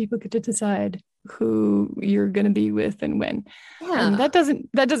 and other people get to decide who you're going to be with and when. Yeah. And that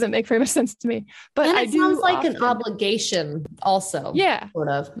doesn't make very much sense to me. But and it I do sounds like often, an obligation also. Yeah. Sort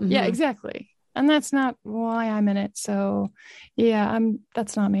of. Mm-hmm. Yeah, exactly. And that's not why I'm in it. So yeah,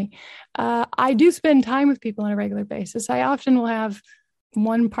 that's not me. I do spend time with people on a regular basis. I often will have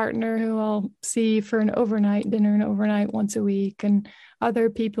one partner who I'll see for an overnight dinner, an overnight once a week, and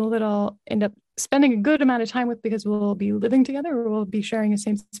other people that I'll end up spending a good amount of time with because we'll be living together or we'll be sharing the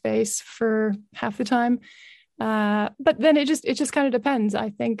same space for half the time. But then it just kind of depends. I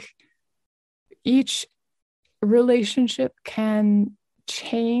think each relationship can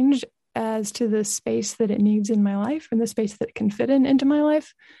change as to the space that it needs in my life and the space that it can fit into my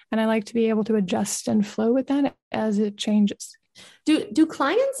life. And I like to be able to adjust and flow with that as it changes. Do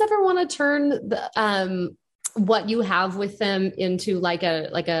clients ever want to turn the what you have with them into like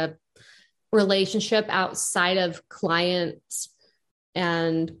a relationship outside of client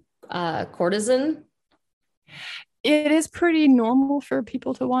and courtesan? It is pretty normal for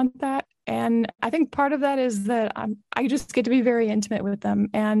people to want that. And I think part of that is that I just get to be very intimate with them.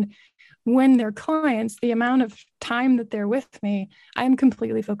 And when they're clients, the amount of time that they're with me, I am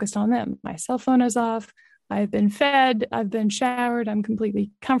completely focused on them. My cell phone is off. I've been fed. I've been showered. I'm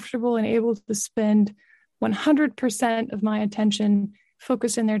completely comfortable and able to spend 100% of my attention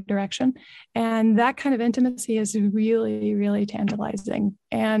focused in their direction. And that kind of intimacy is really, really tantalizing.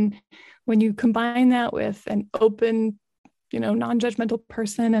 And when you combine that with an open, non-judgmental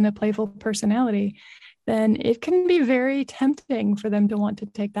person and a playful personality, then it can be very tempting for them to want to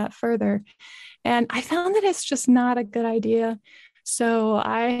take that further. And I found that it's just not a good idea. So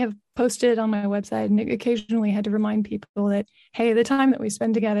I have posted on my website and occasionally had to remind people that, hey, the time that we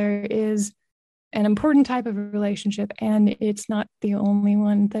spend together is an important type of relationship, and it's not the only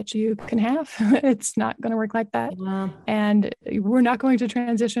one that you can have. It's not going to work like that. Yeah. And we're not going to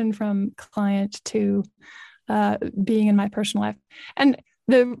transition from client to being in my personal life. And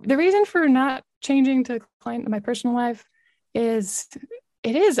the reason for not changing to client in my personal life is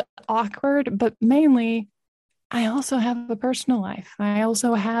it is awkward, but mainly I also have a personal life. I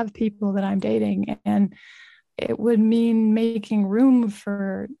also have people that I'm dating, and it would mean making room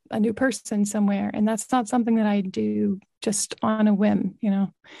for a new person somewhere. And that's not something that I do just on a whim,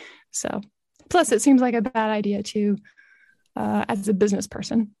 So, plus, it seems like a bad idea to, as a business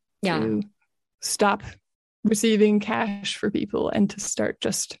person, to stop receiving cash for people and to start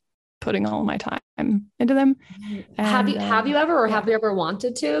just putting all my time into them. And, have you ever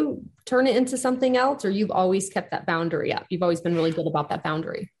wanted to turn it into something else, or you've always kept that boundary up? You've always been really good about that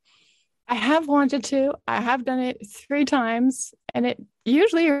boundary. I have wanted to. I have done it 3 times, and it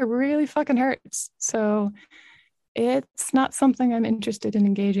usually really fucking hurts. So it's not something I'm interested in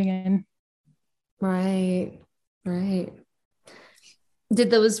engaging in. Right. Did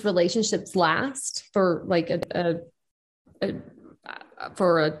those relationships last for like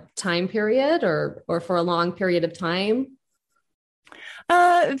for a time period or for a long period of time?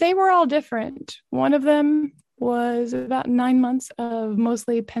 They were all different. One of them was about 9 months of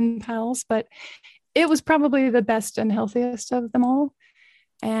mostly pen pals, but it was probably the best and healthiest of them all.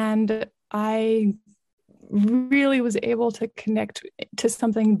 And I really was able to connect to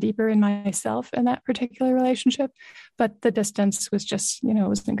something deeper in myself in that particular relationship, but the distance was just,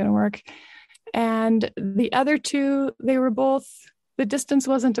 wasn't going to work. And the other 2, the distance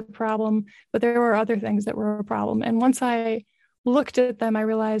wasn't a problem, but there were other things that were a problem. And once I looked at them, I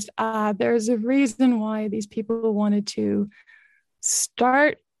realized, there's a reason why these people wanted to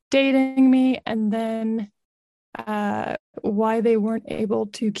start dating me, and then why they weren't able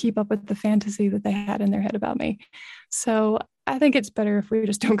to keep up with the fantasy that they had in their head about me. So I think it's better if we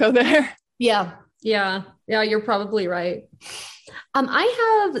just don't go there. Yeah, you're probably right.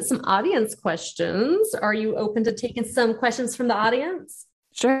 I have some audience questions. Are you open to taking some questions from the audience?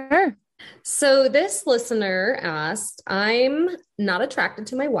 Sure. So this listener asked, I'm not attracted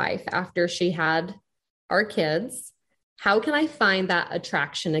to my wife after she had our kids. How can I find that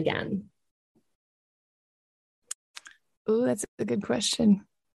attraction again? Oh, that's a good question.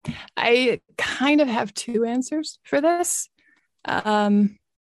 I kind of have 2 answers for this. And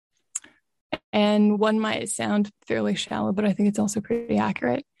one might sound fairly shallow, but I think it's also pretty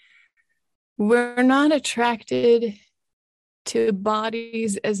accurate. We're not attracted to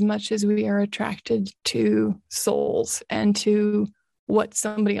bodies as much as we are attracted to souls and to what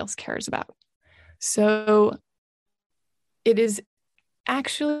somebody else cares about. So it is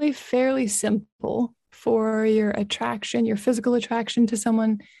actually fairly simple for your physical attraction to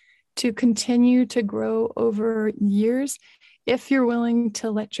someone to continue to grow over years if you're willing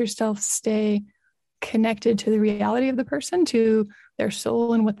to let yourself stay connected to the reality of the person, to their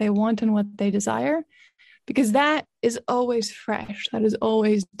soul and what they want and what they desire, because that is always fresh. That is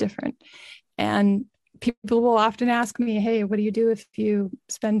always different. And people will often ask me, hey, what do you do if you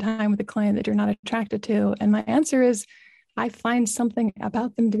spend time with a client that you're not attracted to? And my answer is, I find something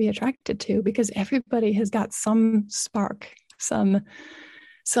about them to be attracted to, because everybody has got some spark, some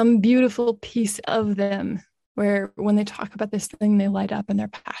beautiful piece of them where when they talk about this thing, they light up and they're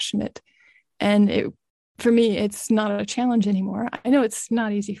passionate. And for me, it's not a challenge anymore. I know it's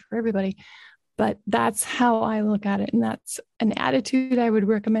not easy for everybody, but that's how I look at it. And that's an attitude I would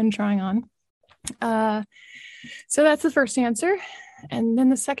recommend trying on. So that's the first answer. And then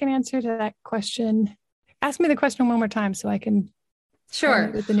the second answer to that question, ask me the question one more time so I can.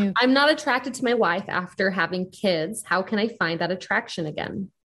 Sure. I'm not attracted to my wife after having kids. How can I find that attraction again?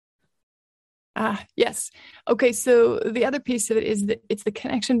 Yes. Okay. So the other piece of it is that it's the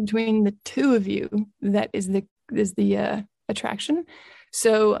connection between the 2 of you that is the attraction.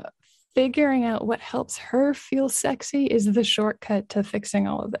 So figuring out what helps her feel sexy is the shortcut to fixing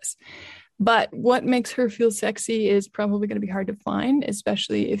all of this. But what makes her feel sexy is probably going to be hard to find,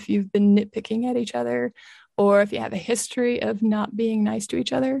 especially if you've been nitpicking at each other or if you have a history of not being nice to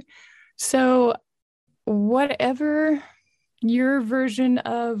each other. So whatever your version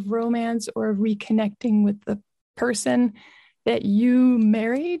of romance or reconnecting with the person that you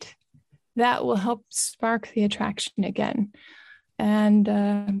married, that will help spark the attraction again.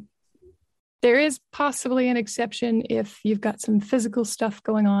 And there is possibly an exception if you've got some physical stuff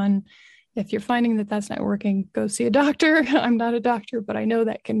going on. If you're finding that that's not working, go see a doctor. I'm not a doctor, but I know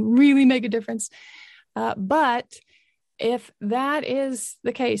that can really make a difference. But if that is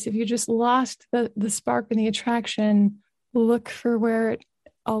the case, if you just lost the spark and the attraction, look for where it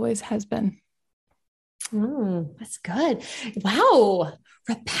always has been. That's good. Wow.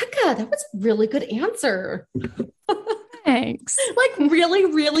 Rebecca, that was a really good answer. Thanks. Like really,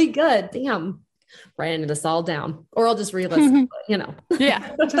 really good. Damn. Writing this all down, or I'll just re-listen,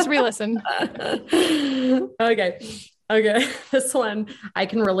 Yeah, just re-listen. Okay. Okay, this one I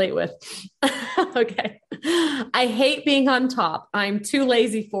can relate with. Okay. I hate being on top. I'm too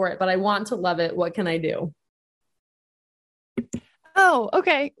lazy for it, but I want to love it. What can I do? Oh,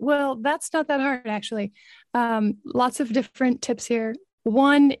 okay. Well, that's not that hard, actually. Lots of different tips here.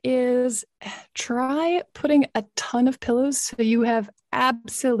 One is try putting a ton of pillows so you have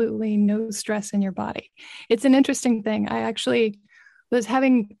absolutely no stress in your body. It's an interesting thing. I actually was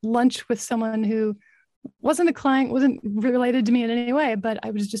having lunch with someone who wasn't a client, wasn't related to me in any way, but I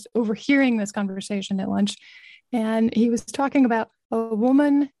was just overhearing this conversation at lunch. And he was talking about a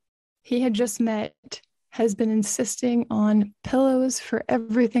woman he had just met has been insisting on pillows for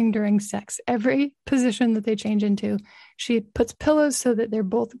everything during sex. Every position that they change into, she puts pillows so that they're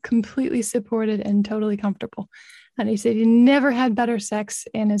both completely supported and totally comfortable. And he said he never had better sex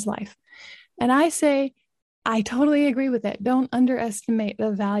in his life. And I say, I totally agree with it. Don't underestimate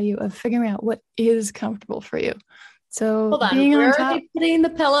the value of figuring out what is comfortable for you. So Hold on. being Where on are top, they putting the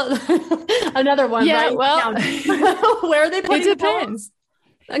pillow? Another one, yeah, right? well, Where are they putting it the pillow? depends.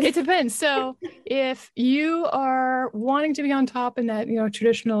 Okay. It depends. So if you are wanting to be on top in that,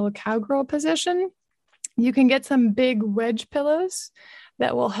 traditional cowgirl position, you can get some big wedge pillows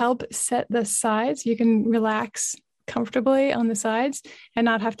that will help set the sides. You can relax comfortably on the sides and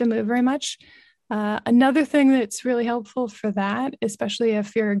not have to move very much. Another thing that's really helpful for that, especially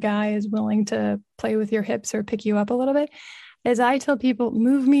if your guy is willing to play with your hips or pick you up a little bit, is I tell people,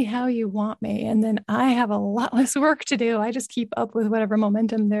 move me how you want me. And then I have a lot less work to do. I just keep up with whatever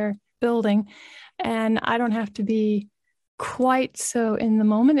momentum they're building. And I don't have to be quite so in the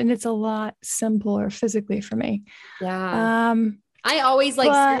moment. And it's a lot simpler physically for me. Yeah. I always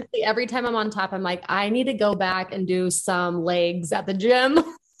But seriously, every time I'm on top, I'm like, I need to go back and do some legs at the gym.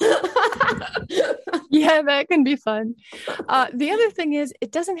 yeah, that can be fun. The other thing is,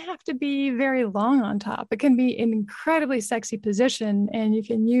 it doesn't have to be very long on top. It can be an incredibly sexy position, and you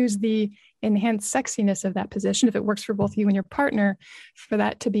can use the enhanced sexiness of that position if it works for both you and your partner for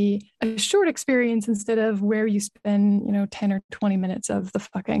that to be a short experience instead of where you spend, 10 or 20 minutes of the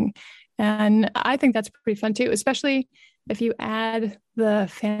fucking. And I think that's pretty fun too, especially if you add the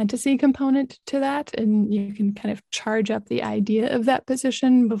fantasy component to that and you can kind of charge up the idea of that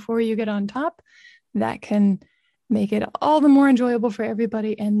position before you get on top, that can make it all the more enjoyable for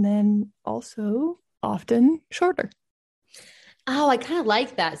everybody and then also often shorter. Oh, I kind of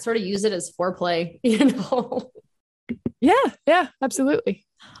like that. Sort of use it as foreplay, you know? Yeah, absolutely.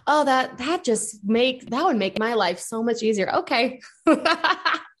 Oh, that would make my life so much easier. Okay.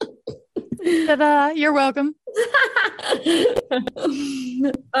 Ta-da, you're welcome.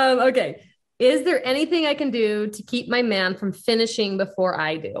 Okay. Is there anything I can do to keep my man from finishing before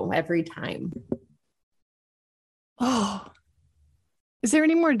I do every time? Oh, is there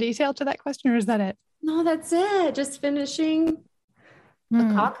any more detail to that question or is that it? No, that's it. Just finishing a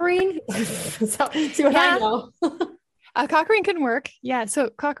Hmm. cock ring. So, see what I Yeah, know. a cock ring can work. Yeah, so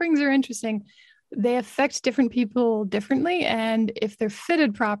cock rings are interesting. They affect different people differently, and if they're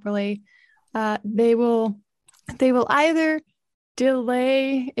fitted properly, they will either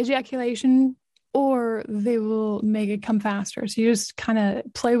delay ejaculation or they will make it come faster. So you just kind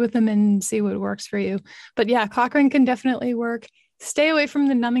of play with them and see what works for you. But yeah, cock ring can definitely work. Stay away from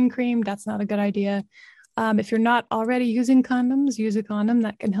the numbing cream. That's not a good idea. If you're not already using condoms, use a condom.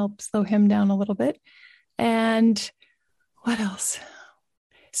 That can help slow him down a little bit. And what else?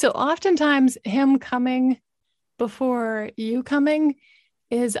 So oftentimes him coming before you coming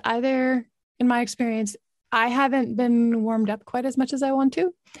is either, in my experience, I haven't been warmed up quite as much as I want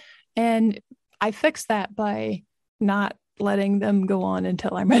to. And I fix that by not letting them go on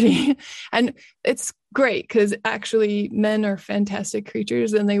until I'm ready. And it's great because actually men are fantastic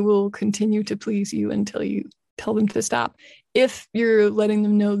creatures and they will continue to please you until you tell them to stop if you're letting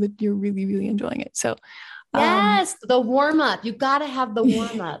them know that you're really, really enjoying it. So, Yes, the warm up. You got to have the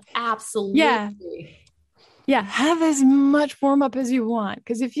warm up. yeah, Absolutely. yeah, have as much warm up as you want.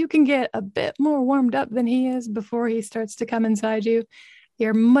 Because if you can get a bit more warmed up than he is before he starts to come inside you,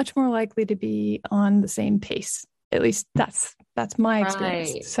 you're much more likely to be on the same pace. At least that's my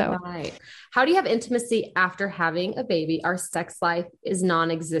experience. Right, So, right. How do you have intimacy after having a baby? Our sex life is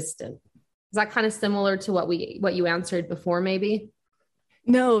non-existent. Is that kind of similar to what you answered before, maybe?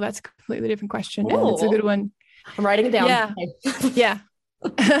 no, that's a completely different question, and it's a good Oh, one. I'm writing it down. Yeah, Okay. yeah.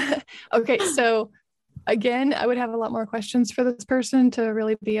 Okay, so again, I would have a lot more questions for this person to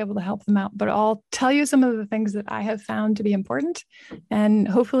really be able to help them out, but I'll tell you some of the things that I have found to be important, and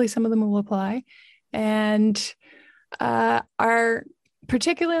hopefully some of them will apply. And our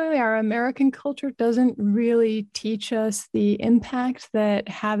particularly our American culture doesn't really teach us the impact that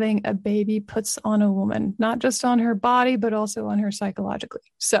having a baby puts on a woman, not just on her body, but also on her psychologically.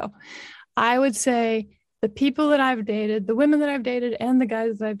 So I would say the people that I've dated, the women that I've dated, and the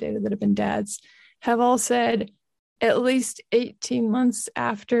guys that I've dated that have been dads have all said at least 18 months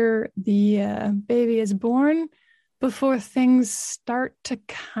after the baby is born before things start to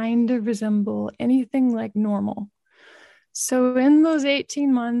kind of resemble anything like normal. So in those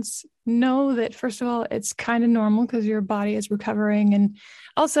 18 months, know that first of all, it's kind of normal because your body is recovering. And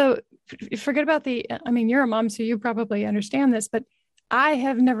also forget about you're a mom, so you probably understand this, but I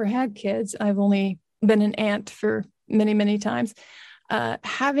have never had kids. I've only been an aunt for many, many times.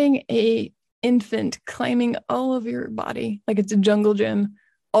 Having a infant claiming all of your body like it's a jungle gym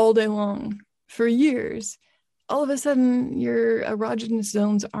all day long for years, all of a sudden your erogenous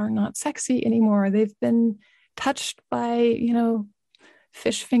zones are not sexy anymore. They've been touched by,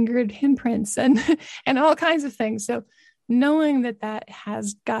 fish-fingered handprints and all kinds of things. So knowing that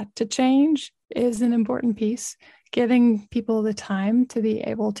has got to change is an important piece. Giving people the time to be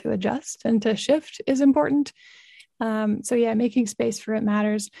able to adjust and to shift is important. Making space for it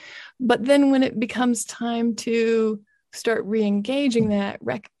matters. But then when it becomes time to start re-engaging that,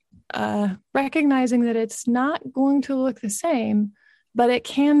 recognizing that it's not going to look the same, but it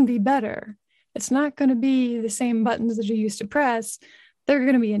can be better. It's not going to be the same buttons that you used to press. They're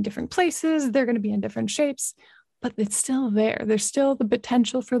going to be in different places. They're going to be in different shapes, but it's still there. There's still the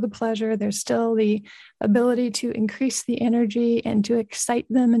potential for the pleasure. There's still the ability to increase the energy and to excite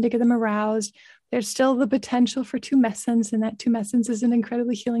them and to get them aroused. There's still the potential for tumescence, and that tumescence is an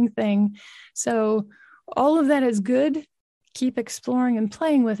incredibly healing thing. So all of that is good. Keep exploring and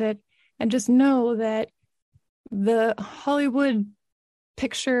playing with it, and just know that the Hollywood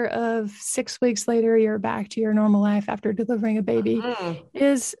picture of 6 weeks later, you're back to your normal life after delivering a baby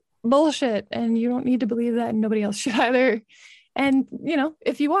is bullshit. And you don't need to believe that, and nobody else should either. And,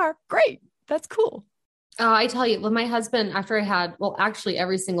 if you are, great. That's cool. Oh, I tell you, with my husband, after I had, actually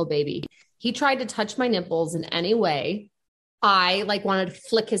every single baby, he tried to touch my nipples in any way. I wanted to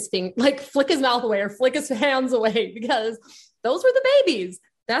flick his mouth away or flick his hands away, because those were the babies.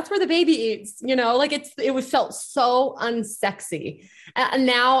 That's where the baby eats, it was felt so unsexy. And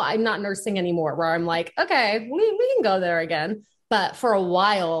now I'm not nursing anymore, where I'm like, okay, we can go there again. But for a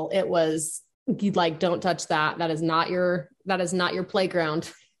while it was don't touch that. That is not your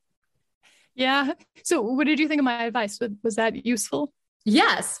playground. Yeah. So what did you think of my advice? Was that useful?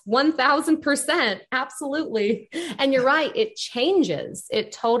 Yes, 1000%. Absolutely. And you're right. It changes.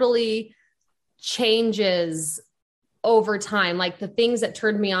 It totally changes over time. Like the things that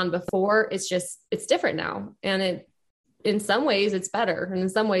turned me on before, it's different now. And in some ways it's better. And in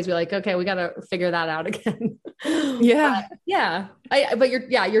some ways we're like, okay, we got to figure that out again. Yeah. But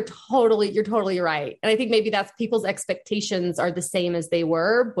you're totally right. And I think maybe that's people's expectations are the same as they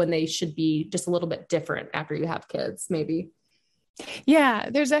were when they should be just a little bit different after you have kids, maybe. Yeah.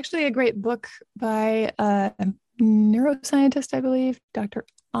 There's actually a great book by a neuroscientist, I believe, Dr.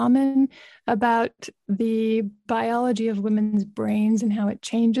 Amen, about the biology of women's brains and how it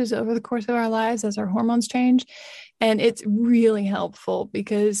changes over the course of our lives as our hormones change. And it's really helpful,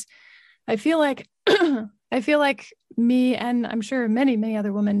 because I feel like me, and I'm sure many, many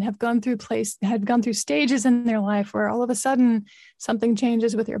other women had gone through stages in their life where all of a sudden something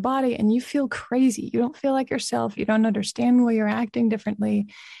changes with your body and you feel crazy. You don't feel like yourself. You don't understand why you're acting differently.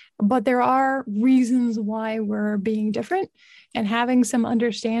 But there are reasons why we're being different, and having some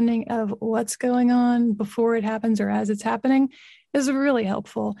understanding of what's going on before it happens or as it's happening is really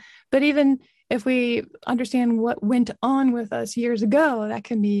helpful. But even if we understand what went on with us years ago, that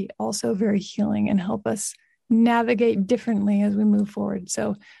can be also very healing and help us navigate differently as we move forward.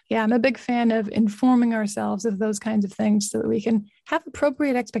 So yeah, I'm a big fan of informing ourselves of those kinds of things so that we can have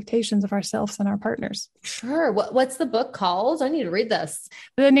appropriate expectations of ourselves and our partners. Sure. What's the book called? I need to read this.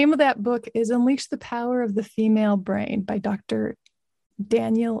 The name of that book is Unleash the Power of the Female Brain by Dr.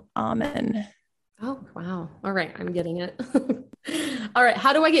 Daniel Amen. Oh, wow. All right. I'm getting it. All right.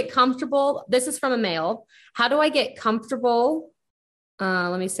 How do I get comfortable? This is from a male. How do I get comfortable?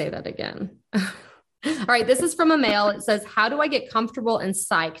 Let me say that again. All right. This is from a male. It says, how do I get comfortable and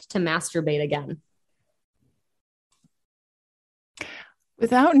psyched to masturbate again?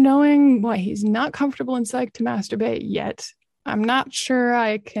 Without knowing why he's not comfortable and psyched to masturbate yet, I'm not sure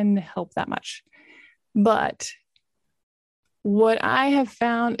I can help that much. But what I have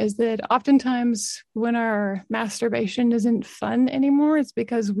found is that oftentimes when our masturbation isn't fun anymore, it's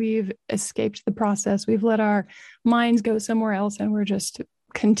because we've escaped the process. We've let our minds go somewhere else, and we're just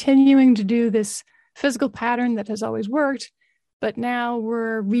continuing to do this physical pattern that has always worked, but now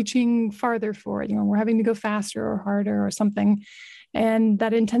we're reaching farther for it. We're having to go faster or harder or something. And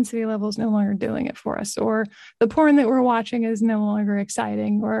that intensity level is no longer doing it for us. Or the porn that we're watching is no longer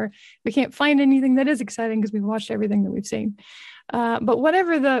exciting, or we can't find anything that is exciting because we've watched everything that we've seen. But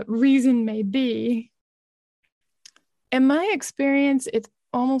whatever the reason may be, in my experience, it's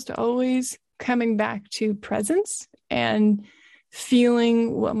almost always coming back to presence and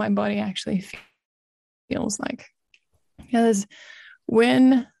feeling what my body actually feels like. Because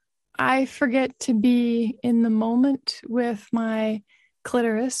when I forget to be in the moment with my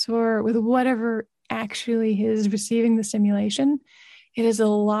clitoris or with whatever actually is receiving the stimulation, it is a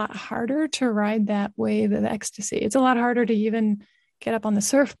lot harder to ride that wave of ecstasy. It's a lot harder to even get up on the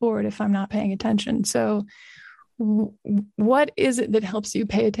surfboard if I'm not paying attention. So what is it that helps you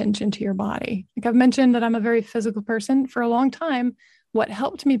pay attention to your body? Like I've mentioned that I'm a very physical person. For a long time, what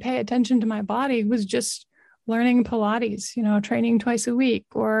helped me pay attention to my body was just learning Pilates, training twice a week,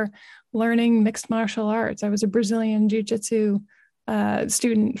 or learning mixed martial arts. I was a Brazilian jiu-jitsu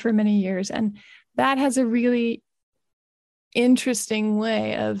student for many years. And that has a really interesting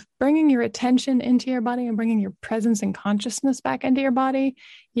way of bringing your attention into your body and bringing your presence and consciousness back into your body,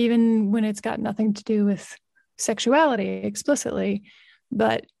 even when it's got nothing to do with sexuality explicitly,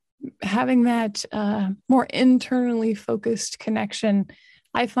 but having that more internally focused connection,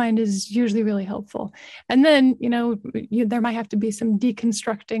 I find is usually really helpful. And then, there might have to be some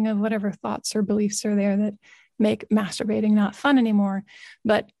deconstructing of whatever thoughts or beliefs are there that make masturbating not fun anymore.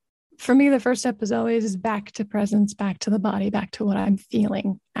 But for me, the first step is always back to presence, back to the body, back to what I'm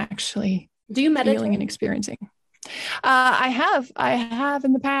feeling, actually. Do you meditate? Feeling and experiencing. I have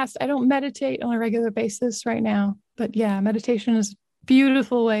in the past. I don't meditate on a regular basis right now, but yeah, meditation is a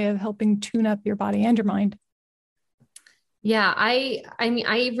beautiful way of helping tune up your body and your mind. Yeah. I mean,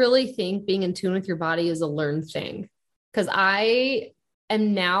 I really think being in tune with your body is a learned thing, because I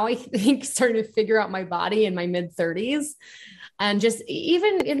am now, I think, starting to figure out my body in my mid-30s, and just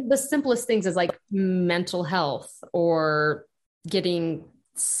even in the simplest things as like mental health or getting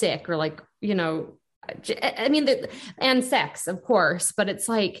sick or I mean, and sex, of course, but it's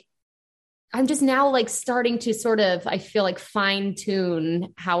like, I'm just now like starting to sort of, I feel like fine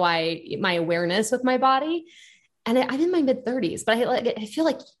tune my awareness with my body. And I'm in my mid-30s, but I feel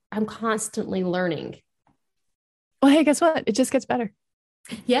like I'm constantly learning. Well, hey, guess what? It just gets better.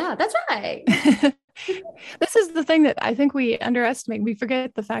 Yeah, that's right. This is the thing that I think we underestimate. We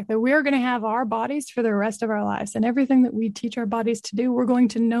forget the fact that we're going to have our bodies for the rest of our lives, and everything that we teach our bodies to do, we're going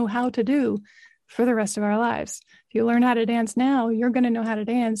to know how to do for the rest of our lives. If you learn how to dance now, you're going to know how to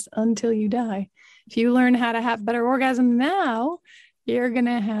dance until you die. If you learn how to have better orgasms now, you're going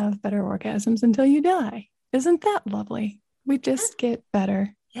to have better orgasms until you die. Isn't that lovely? We just get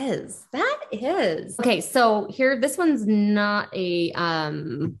better. That is. Okay, so here, this one's not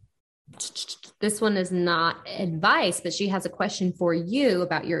this one is not advice, but she has a question for you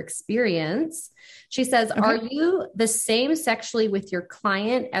about your experience. She says, okay. Are you the same sexually with your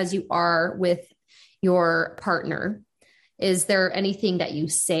client as you are with your partner? Is there anything that you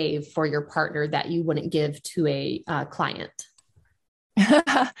save for your partner that you wouldn't give to a client?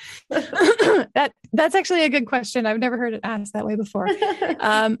 That's actually a good question. I've never heard it asked that way before.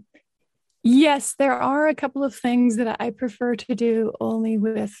 Yes, there are a couple of things that I prefer to do only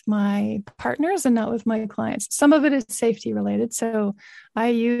with my partners and not with my clients. Some of it is safety related. So I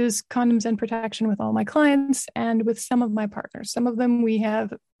use condoms and protection with all my clients and with some of my partners. Some of them we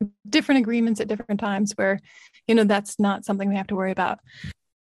have different agreements at different times where, that's not something we have to worry about.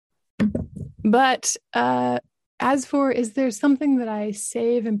 But as for, is there something that I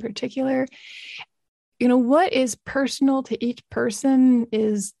save in particular? What is personal to each person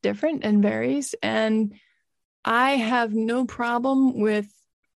is different and varies. And I have no problem with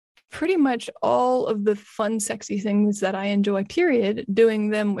pretty much all of the fun, sexy things that I enjoy, period, doing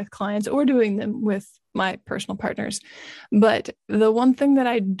them with clients or doing them with my personal partners. But the one thing that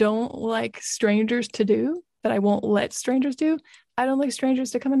I don't like strangers to do, that I won't let strangers do, I don't like strangers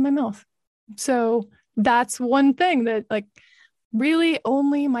to come in my mouth. So that's one thing that really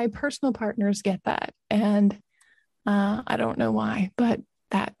only my personal partners get that. And I don't know why, but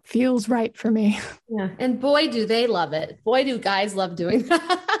that feels right for me. Yeah. And boy, do they love it. Boy, do guys love doing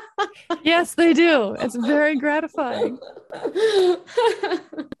that. Yes, they do. It's very gratifying.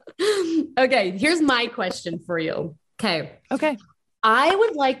 Okay. Here's my question for you. Okay. I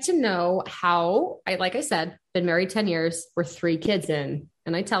would like to know how, like I said, been married 10 years, we're 3 kids in.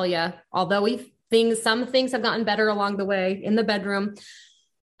 And I tell you, although some things have gotten better along the way in the bedroom,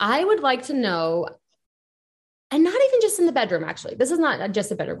 I would like to know, and not even just in the bedroom, actually, this is not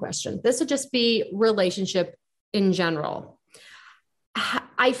just a better question. This would just be relationship in general.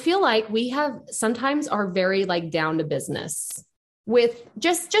 I feel like we have sometimes are very like down to business with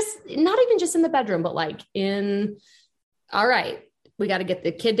just not even just in the bedroom, but like in, all right, we got to get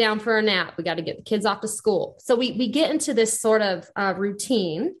the kid down for a nap. We got to get the kids off to school. So we get into this sort of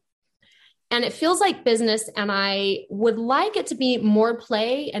routine, and it feels like business. And I would like it to be more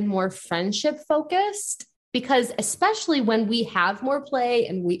play and more friendship focused, because especially when we have more play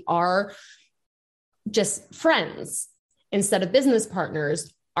and we are just friends instead of business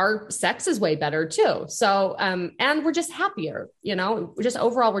partners, our sex is way better too. So, and we're just happier, we're just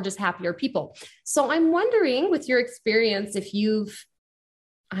overall, we're just happier people. So I'm wondering, with your experience, if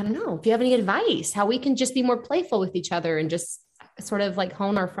I don't know, if you have any advice, how we can just be more playful with each other and just sort of like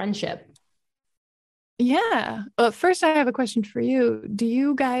hone our friendship. Yeah. First, I have a question for you. Do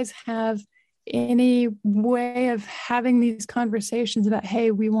you guys have any way of having these conversations about,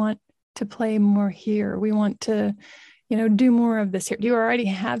 hey, we want to play more here. We want to, do more of this here. Do you already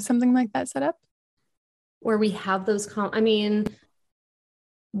have something like that set up? Where we have those,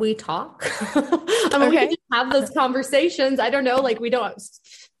 we talk. We can just have those conversations. I don't know, like we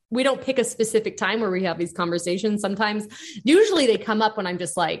don't pick a specific time where we have these conversations. Sometimes, usually they come up when I'm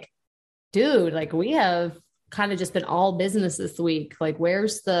just like, dude, like we have kind of just been all business this week. Like,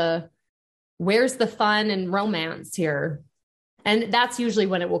 where's the fun and romance here? And that's usually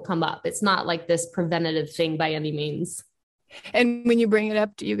when it will come up. It's not like this preventative thing by any means. And when you bring it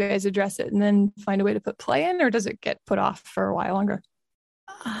up, do you guys address it and then find a way to put play in, or does it get put off for a while longer?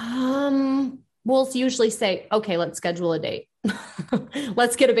 We'll usually say, okay, let's schedule a date.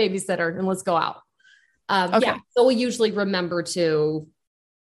 Let's get a babysitter and let's go out. Okay. Yeah. So we usually remember to,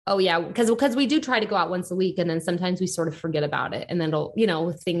 oh yeah, because we do try to go out once a week, and then sometimes we sort of forget about it, and then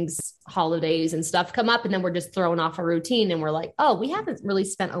things, holidays and stuff come up, and then we're just thrown off a routine, and we're like, oh, we haven't really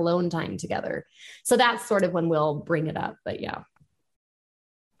spent alone time together. So that's sort of when we'll bring it up. But yeah.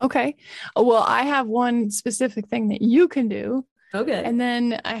 Okay. Well, I have one specific thing that you can do. Okay. And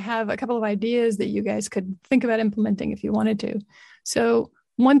then I have a couple of ideas that you guys could think about implementing if you wanted to. So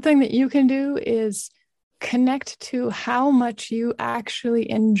one thing that you can do is connect to how much you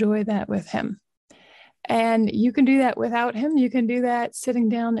actually enjoy that with him. And you can do that without him. You can do that sitting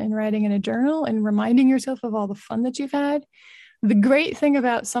down and writing in a journal and reminding yourself of all the fun that you've had. The great thing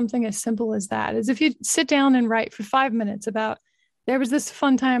about something as simple as that is if you sit down and write for 5 minutes about, there was this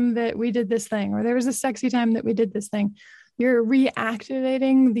fun time that we did this thing, or there was a sexy time that we did this thing, you're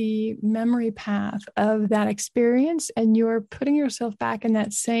reactivating the memory path of that experience, and you're putting yourself back in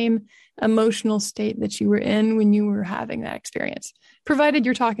that same emotional state that you were in when you were having that experience, provided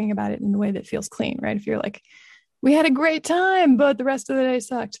you're talking about it in a way that feels clean, right? If you're like, we had a great time, but the rest of the day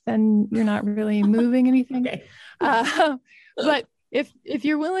sucked, then you're not really moving anything. Okay. But if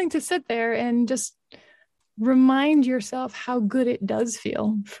you're willing to sit there and just remind yourself how good it does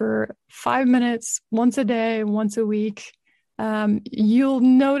feel for 5 minutes, once a day, once a week, you'll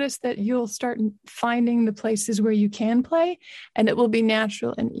notice that you'll start finding the places where you can play, and it will be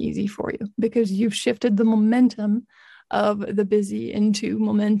natural and easy for you because you've shifted the momentum of the busy into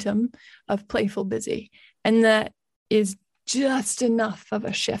momentum of playful busy. And that is just enough of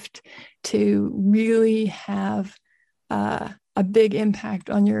a shift to really have a big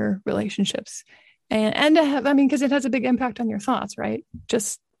impact on your relationships. And to have, because it has a big impact on your thoughts, right?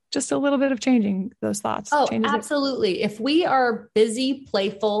 Just a little bit of changing those thoughts. Oh, absolutely. If we are busy,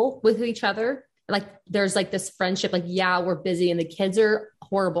 playful with each other, like there's like this friendship, like, yeah, we're busy and the kids are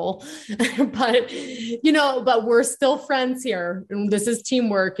horrible, but we're still friends here. And this is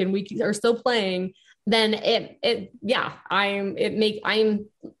teamwork and we are still playing. Then it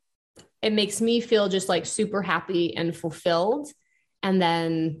makes me feel just like super happy and fulfilled. And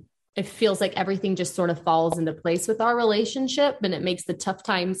then it feels like everything just sort of falls into place with our relationship, and it makes the tough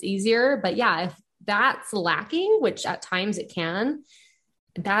times easier. But yeah, if that's lacking, which at times it can,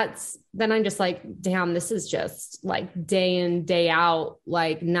 then I'm just like, damn, this is just like day in, day out,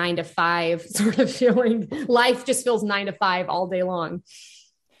 like 9 to 5 sort of feeling. Life just feels 9 to 5 all day long.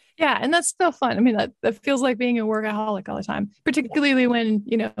 Yeah. And that's still fun. That feels like being a workaholic all the time, particularly when,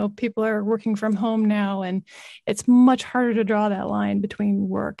 people are working from home now, and it's much harder to draw that line between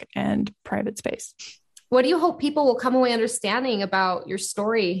work and private space. What do you hope people will come away understanding about your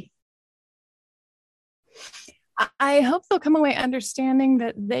story? I hope they'll come away understanding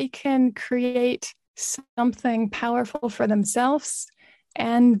that they can create something powerful for themselves,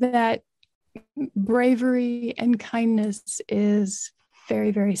 and that bravery and kindness is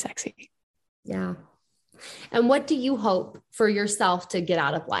very, very sexy. Yeah. And what do you hope for yourself to get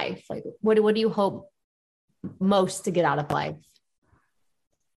out of life? Like, what do you hope most to get out of life?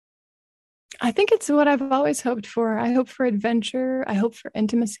 I think it's what I've always hoped for. I hope for adventure. I hope for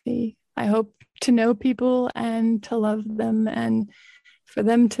intimacy. I hope to know people and to love them and for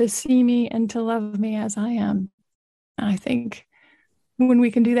them to see me and to love me as I am. I think when we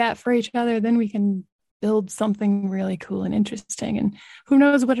can do that for each other, then we can build something really cool and interesting. And who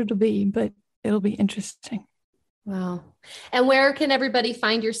knows what it'll be, but it'll be interesting. Wow. And where can everybody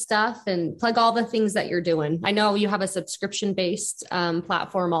find your stuff and plug all the things that you're doing? I know you have a subscription-based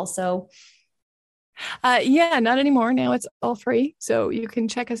platform also. Yeah, not anymore. Now it's all free. So you can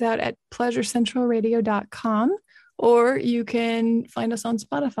check us out at pleasurecentralradio.com or you can find us on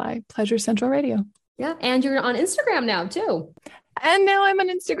Spotify, Pleasure Central Radio. Yeah. And you're on Instagram now too. And now I'm on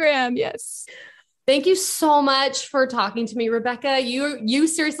Instagram. Yes. Thank you so much for talking to me, Rebecca. You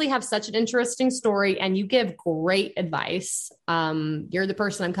seriously have such an interesting story and you give great advice. You're the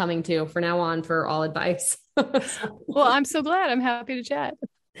person I'm coming to from now on for all advice. Well, I'm so glad. I'm happy to chat.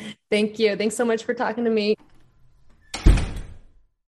 Thank you. Thanks so much for talking to me.